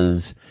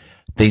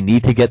they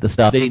need to get the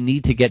stuff. They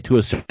need to get to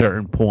a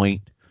certain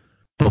point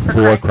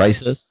before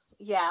Crisis.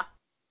 Yeah.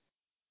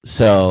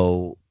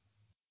 So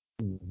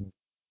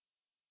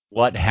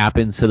what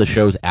happens to the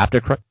shows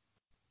after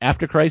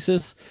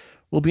Crisis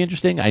will be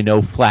interesting. I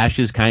know Flash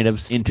is kind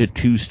of into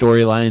two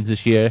storylines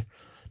this year,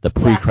 the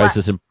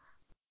pre-Crisis and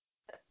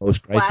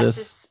post-Crisis. Flash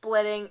is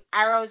splitting.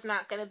 Arrow's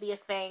not going to be a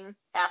thing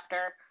after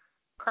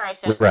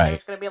Crisis. Right.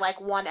 There's going to be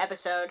like one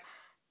episode.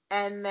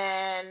 And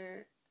then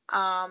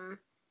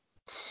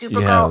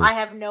Supergirl, I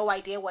have no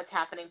idea what's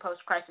happening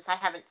post-Crisis. I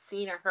haven't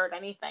seen or heard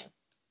anything.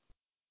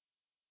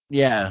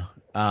 Yeah,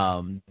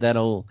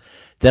 that'll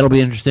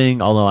be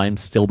interesting. Although I'm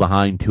still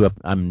behind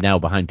I'm now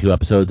behind 2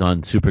 episodes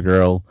on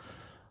Supergirl.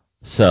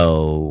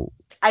 So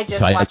I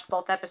just watched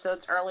both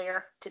episodes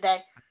earlier today.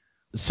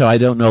 So I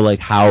don't know like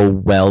how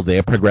well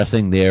they're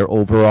progressing their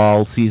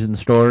overall season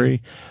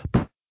story,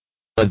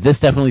 but this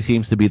definitely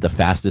seems to be the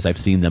fastest I've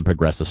seen them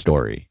progress a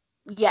story.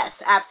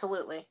 Yes,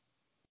 absolutely.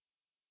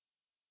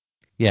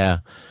 Yeah.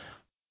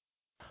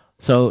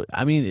 So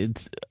I mean,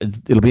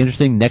 it'll be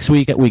interesting. Next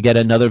week we get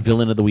another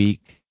villain of the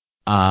week.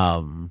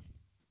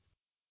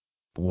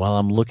 While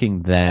I'm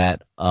looking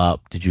that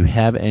up, did you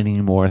have any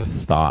more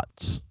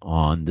thoughts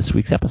on this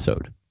week's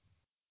episode?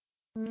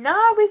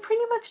 No, we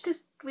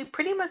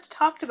pretty much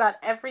talked about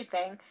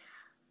everything.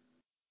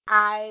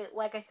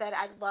 Like I said,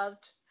 I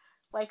loved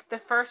like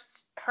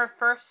her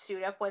first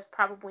suit up was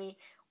probably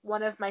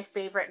one of my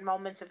favorite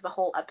moments of the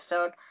whole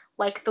episode.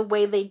 Like the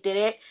way they did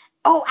it.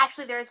 Oh,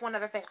 actually, there is one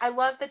other thing. I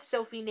love that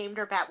Sophie named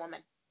her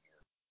Batwoman.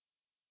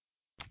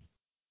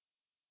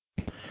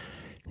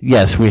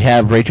 Yes, we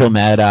have Rachel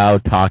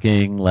Maddow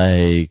talking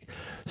like,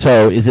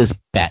 so is this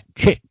Bat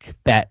Chick,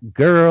 Bat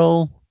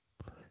Girl?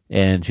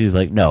 And she's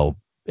like, no.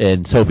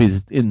 And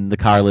Sophie's in the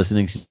car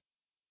listening. She's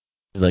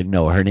like,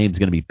 no, her name's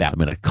going to be Batwoman. I'm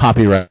going to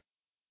copyright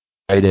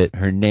it.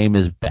 Her name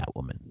is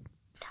Batwoman.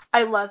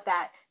 I love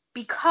that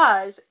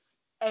because,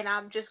 and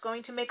I'm just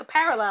going to make a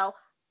parallel,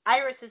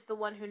 Iris is the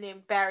one who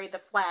named Barry the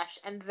Flash,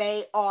 and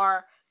they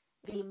are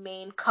the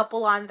main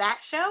couple on that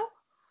show.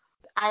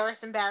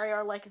 Iris and Barry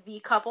are like the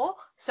couple.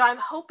 So I'm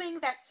hoping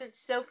that since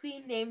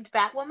Sophie named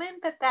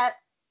Batwoman, that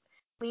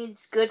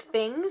means good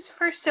things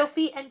for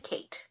Sophie and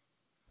Kate.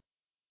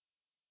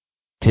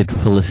 Did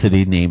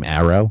Felicity name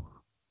Arrow?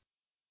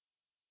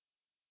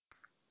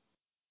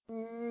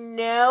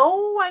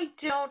 No, I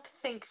don't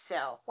think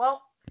so.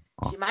 Well,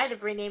 she might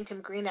have renamed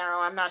him Green Arrow.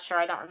 I'm not sure.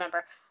 I don't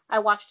remember. I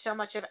watched so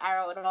much of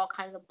Arrow, it all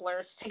kind of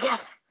blurs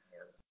together.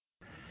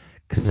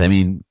 Because I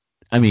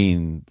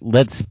mean,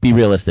 let's be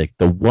realistic.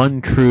 The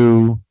one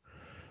true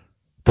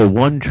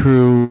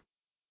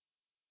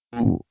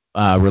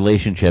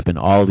relationship in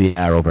all the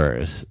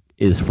Arrowverse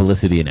is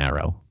Felicity and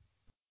Arrow.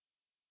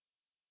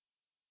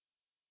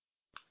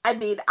 I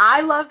mean,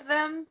 I love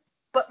them,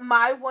 but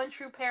my one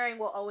true pairing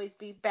will always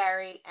be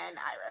Barry and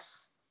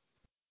Iris.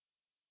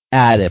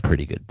 Ah, they're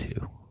pretty good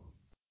too,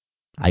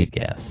 I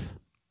guess.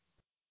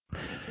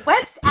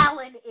 West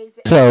Allen is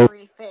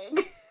everything.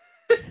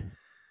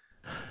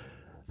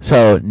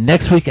 So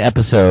next week's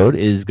episode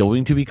is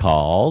going to be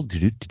called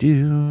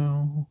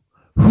Who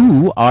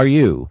Are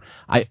You?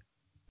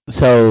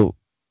 So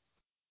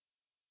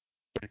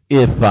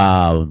if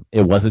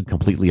it wasn't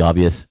completely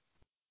obvious,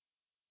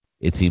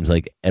 it seems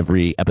like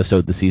every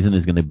episode this season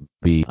is going to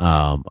be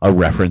a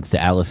reference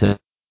to Alice in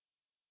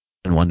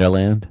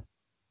Wonderland.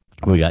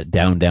 We got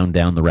down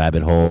the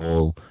rabbit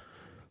hole,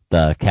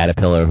 the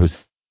caterpillar who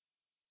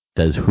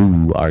says,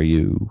 "Who are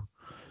you?"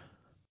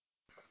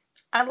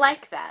 I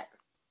like that.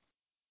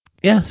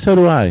 Yeah, so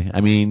do I.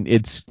 I mean,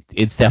 it's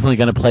definitely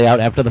going to play out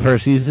after the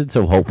first season,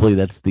 so hopefully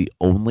that's the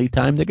only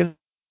time they're going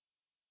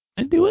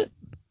to do it.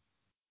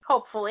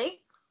 Hopefully.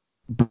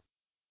 But,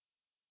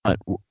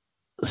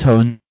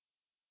 so,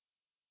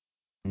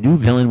 new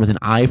villain with an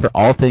eye for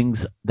all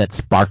things that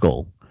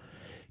sparkle.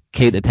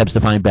 Kate attempts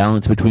to find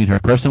balance between her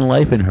personal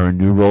life and her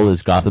new role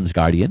as Gotham's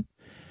Guardian.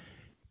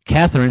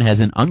 Catherine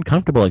has an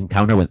uncomfortable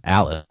encounter with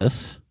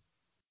Alice.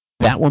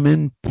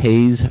 Batwoman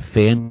pays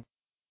fangirl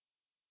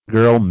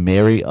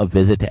Mary a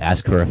visit to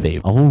ask for a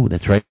favor. Oh,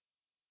 that's right.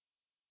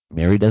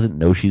 Mary doesn't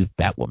know she's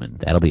Batwoman.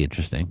 That'll be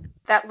interesting.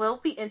 That will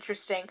be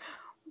interesting.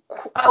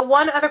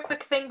 One other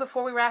quick thing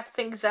before we wrap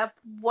things up.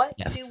 What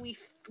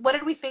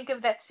did we think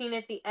of that scene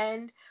at the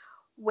end?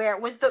 Where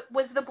was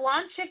the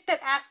blonde chick that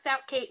asked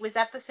out Kate? Was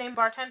that the same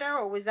bartender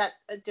or was that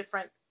a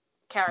different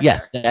character?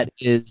 Yes, that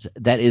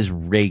is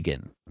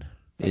Reagan.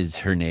 Is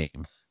her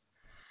name.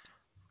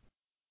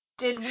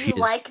 Did we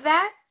like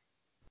that?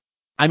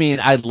 I mean,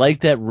 I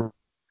like that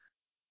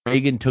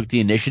Reagan took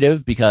the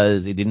initiative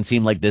because it didn't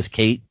seem like this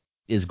Kate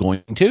is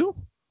going to.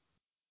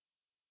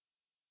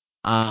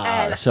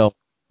 So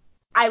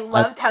I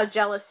loved how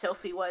jealous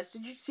Sophie was.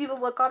 Did you see the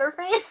look on her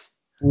face?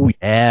 Oh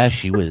yeah,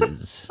 she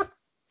was.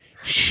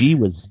 She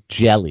was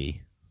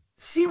jelly.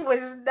 She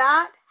was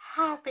not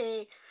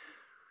happy.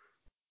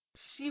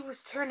 She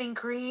was turning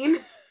green.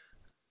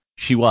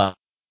 She was.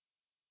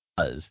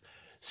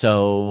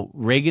 So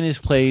Reagan is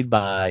played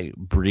by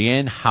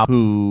Brienne Howard,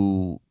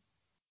 who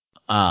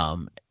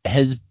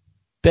has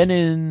been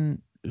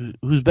in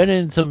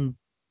some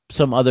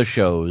other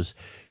shows.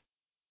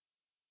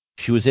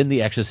 She was in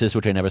The Exorcist,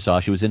 which I never saw.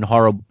 She was in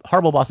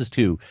Horrible Bosses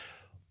 2.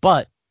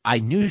 But I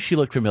knew she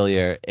looked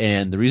familiar,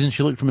 and the reason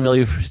she looked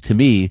familiar to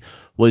me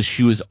was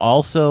she was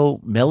also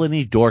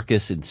Melanie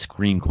Dorcas in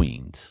Scream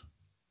Queens.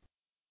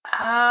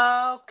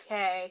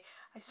 Okay.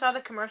 I saw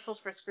the commercials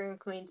for Scream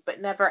Queens,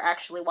 but never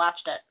actually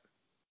watched it.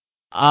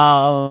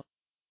 I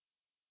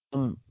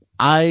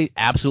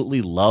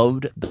absolutely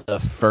loved the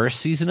first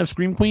season of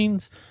Scream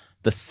Queens.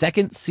 The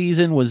second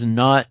season was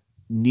not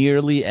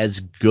nearly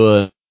as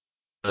good,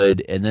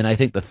 and then I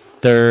think the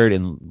third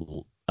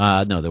and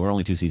no, there were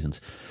only 2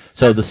 seasons.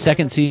 So the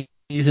second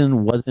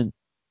season wasn't.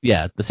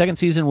 Yeah, the second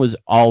season was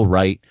all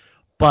right,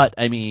 but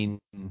I mean,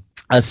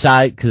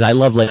 aside because I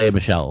love Lea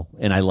Michele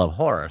and I love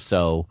horror,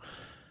 so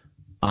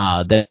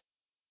that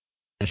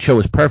show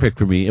was perfect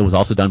for me. It was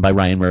also done by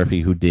Ryan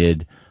Murphy, who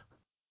did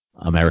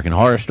American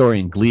Horror Story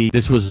and Glee.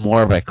 This was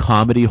more of a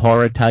comedy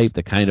horror type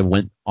that kind of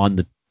went on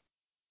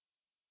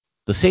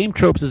the same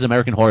tropes as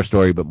American Horror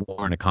Story, but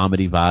more in a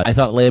comedy vibe. I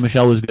thought Lea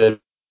Michele was good,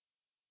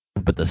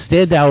 but the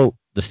standout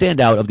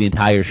of the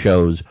entire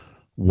shows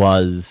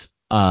was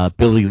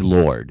Billie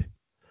Lourd,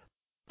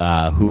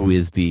 who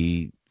is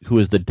the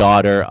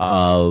daughter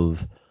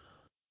of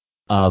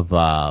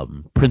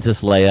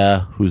Princess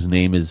Leia, whose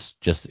name is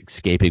just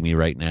escaping me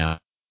right now.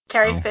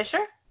 Carrie Fisher?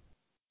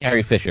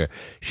 Carrie Fisher.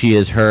 She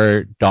is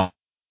her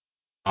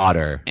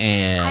daughter,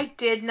 and I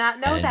did not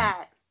know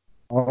that.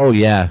 Oh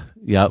yeah,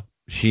 yep.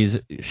 She's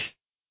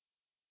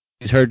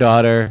her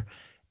daughter,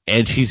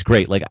 and she's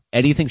great. Like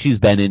anything she's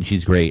been in,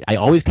 she's great. I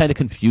always kind of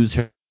confuse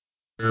her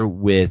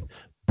with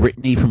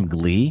Brittany from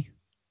Glee.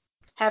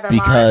 Heather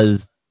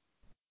Mars.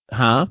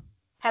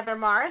 Heather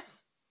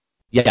Mars?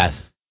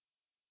 Yes.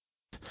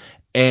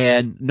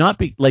 And not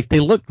be like they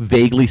look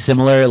vaguely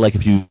similar, like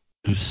if you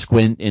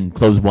squint and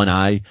close one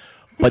eye,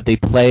 but she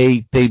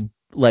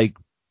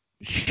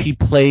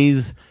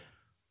plays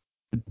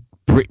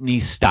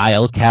Britney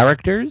style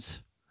characters,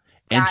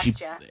 and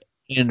gotcha.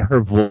 and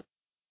her voice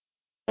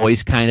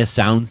voice kind of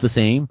sounds the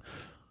same.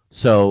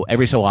 So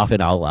every so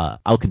often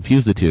I'll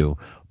confuse the two.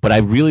 But I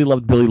really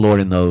loved Billy Lord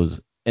in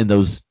those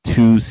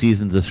 2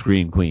 seasons of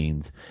Scream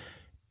Queens.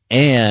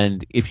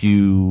 And if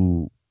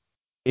you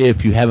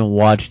haven't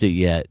watched it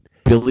yet,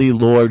 Billy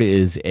Lord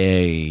is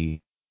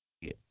a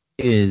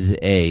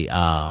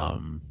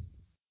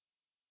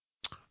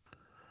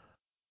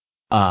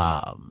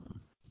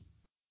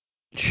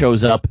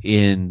shows up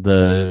in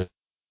the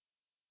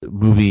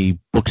movie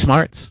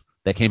Booksmarts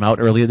that came out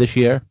earlier this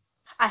year.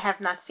 I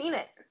have not seen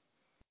it.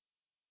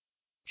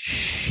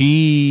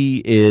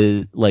 She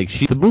is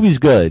the movie's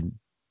good,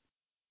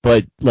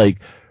 but like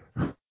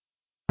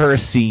her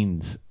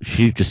scenes,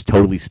 she just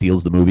totally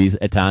steals the movies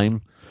at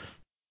times.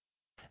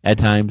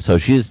 So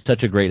she is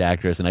such a great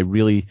actress, and I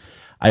really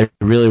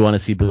want to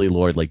see Billy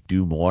Lord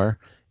do more.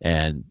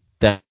 And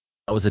that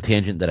was a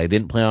tangent that I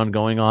didn't plan on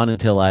going on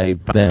until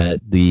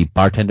that the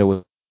bartender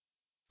was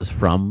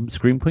from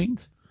Scream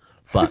Queens.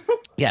 But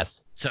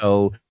yes,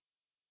 so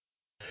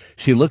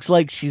she looks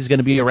like she's going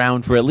to be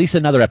around for at least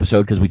another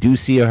episode, because we do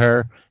see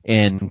her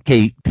and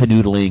Kate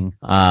canoodling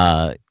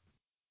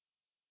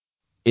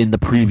in the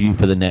preview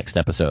for the next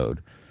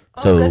episode.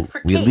 So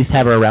we at least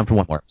have her around for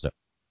one more episode.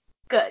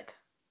 Good.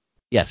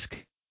 Yes,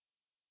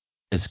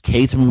 because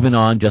Kate's moving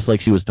on just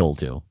like she was told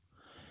to.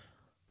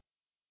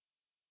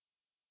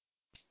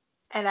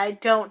 And I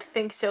don't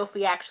think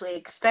Sophie actually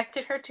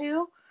expected her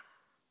to,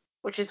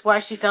 which is why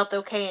she felt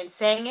okay in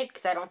saying it,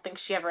 because I don't think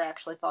she ever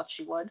actually thought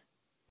she would.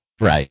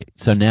 Right.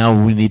 So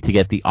now we need to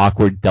get the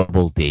awkward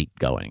double date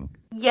going.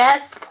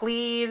 Yes,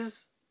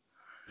 please.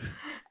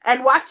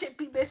 And watch it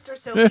be Mr.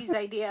 Sophie's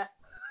idea.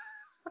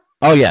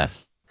 Oh,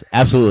 yes.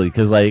 Absolutely.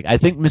 Because, I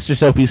think Mr.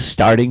 Sophie's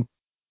starting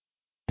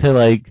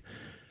to,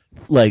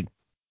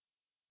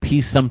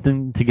 piece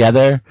something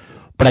together.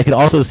 But I could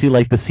also see,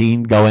 the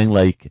scene going,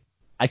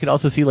 I could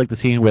also see, the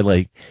scene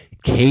where,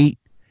 Kate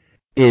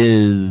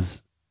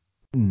is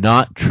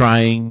not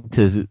trying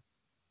to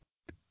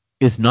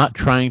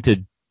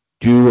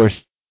do or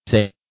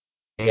say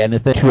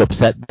anything to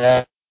upset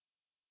them,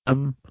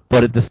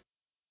 but at the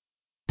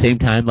same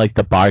time,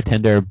 the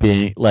bartender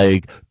being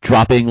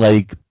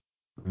dropping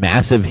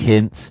massive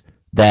hints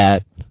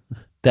that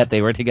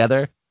they were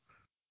together.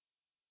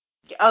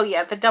 Oh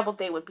yeah, the double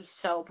date would be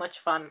so much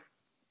fun.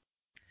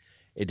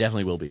 It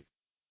definitely will be.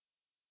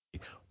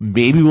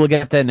 Maybe we'll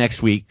get that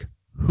next week.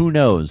 Who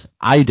knows?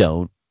 I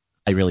don't.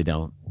 I really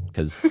don't,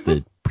 because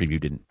the preview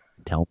didn't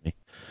tell me.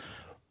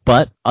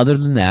 But other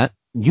than that,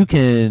 you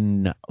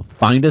can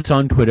find us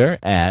on Twitter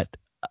at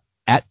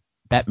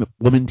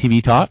Batwoman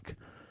TV Talk.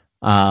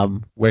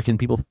 Where can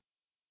people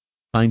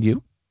find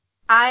you?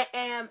 I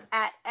am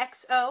at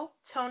XO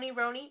Tony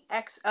Roney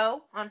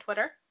XO on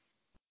Twitter.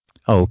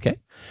 Okay.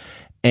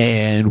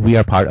 And we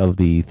are part of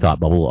the Thought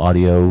Bubble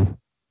Audio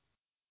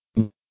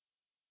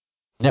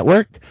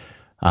Network.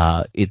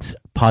 It's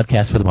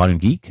podcast for the modern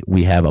geek.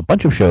 We have a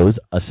bunch of shows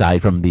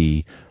aside from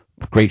the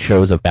great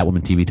shows of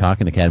Batwoman TV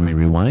Talk and Academy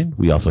Rewind.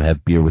 We also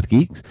have Beer with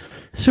Geeks,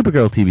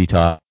 Supergirl TV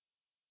Talk,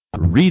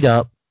 Read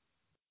Up,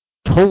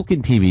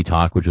 Tolkien TV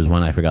Talk, which was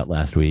one I forgot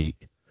last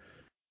week,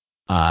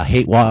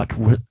 Hate Watch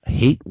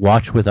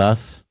with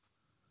Us,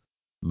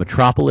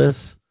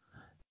 Metropolis.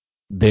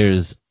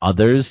 There's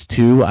others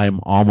too.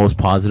 I'm almost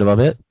positive of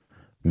it.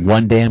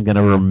 One day I'm going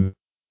to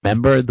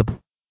remember the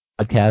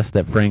podcast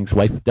that Frank's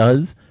wife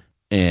does,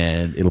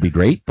 and it'll be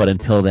great. But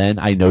until then,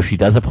 I know she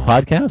does a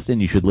podcast,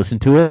 and you should listen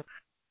to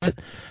it.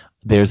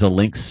 There's a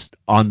link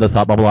on the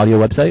Thought Bubble Audio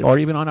website, or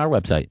even on our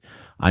website.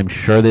 I'm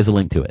sure there's a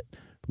link to it.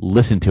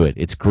 Listen to it.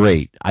 It's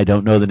great. I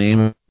don't know the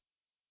name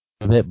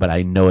of it, but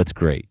I know it's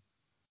great.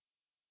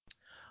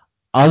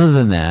 Other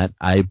than that,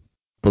 I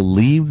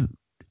believe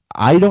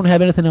I don't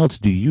have anything else.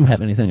 Do you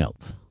have anything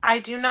else? I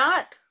do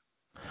not.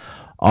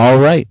 All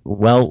right.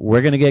 Well,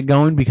 we're going to get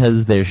going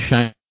because they're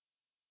shining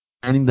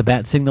the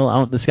bat signal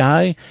out in the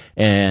sky,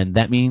 and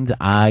that means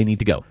I need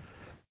to go.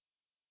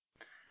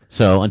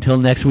 So until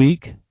next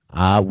week,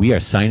 we are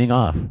signing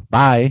off.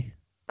 Bye.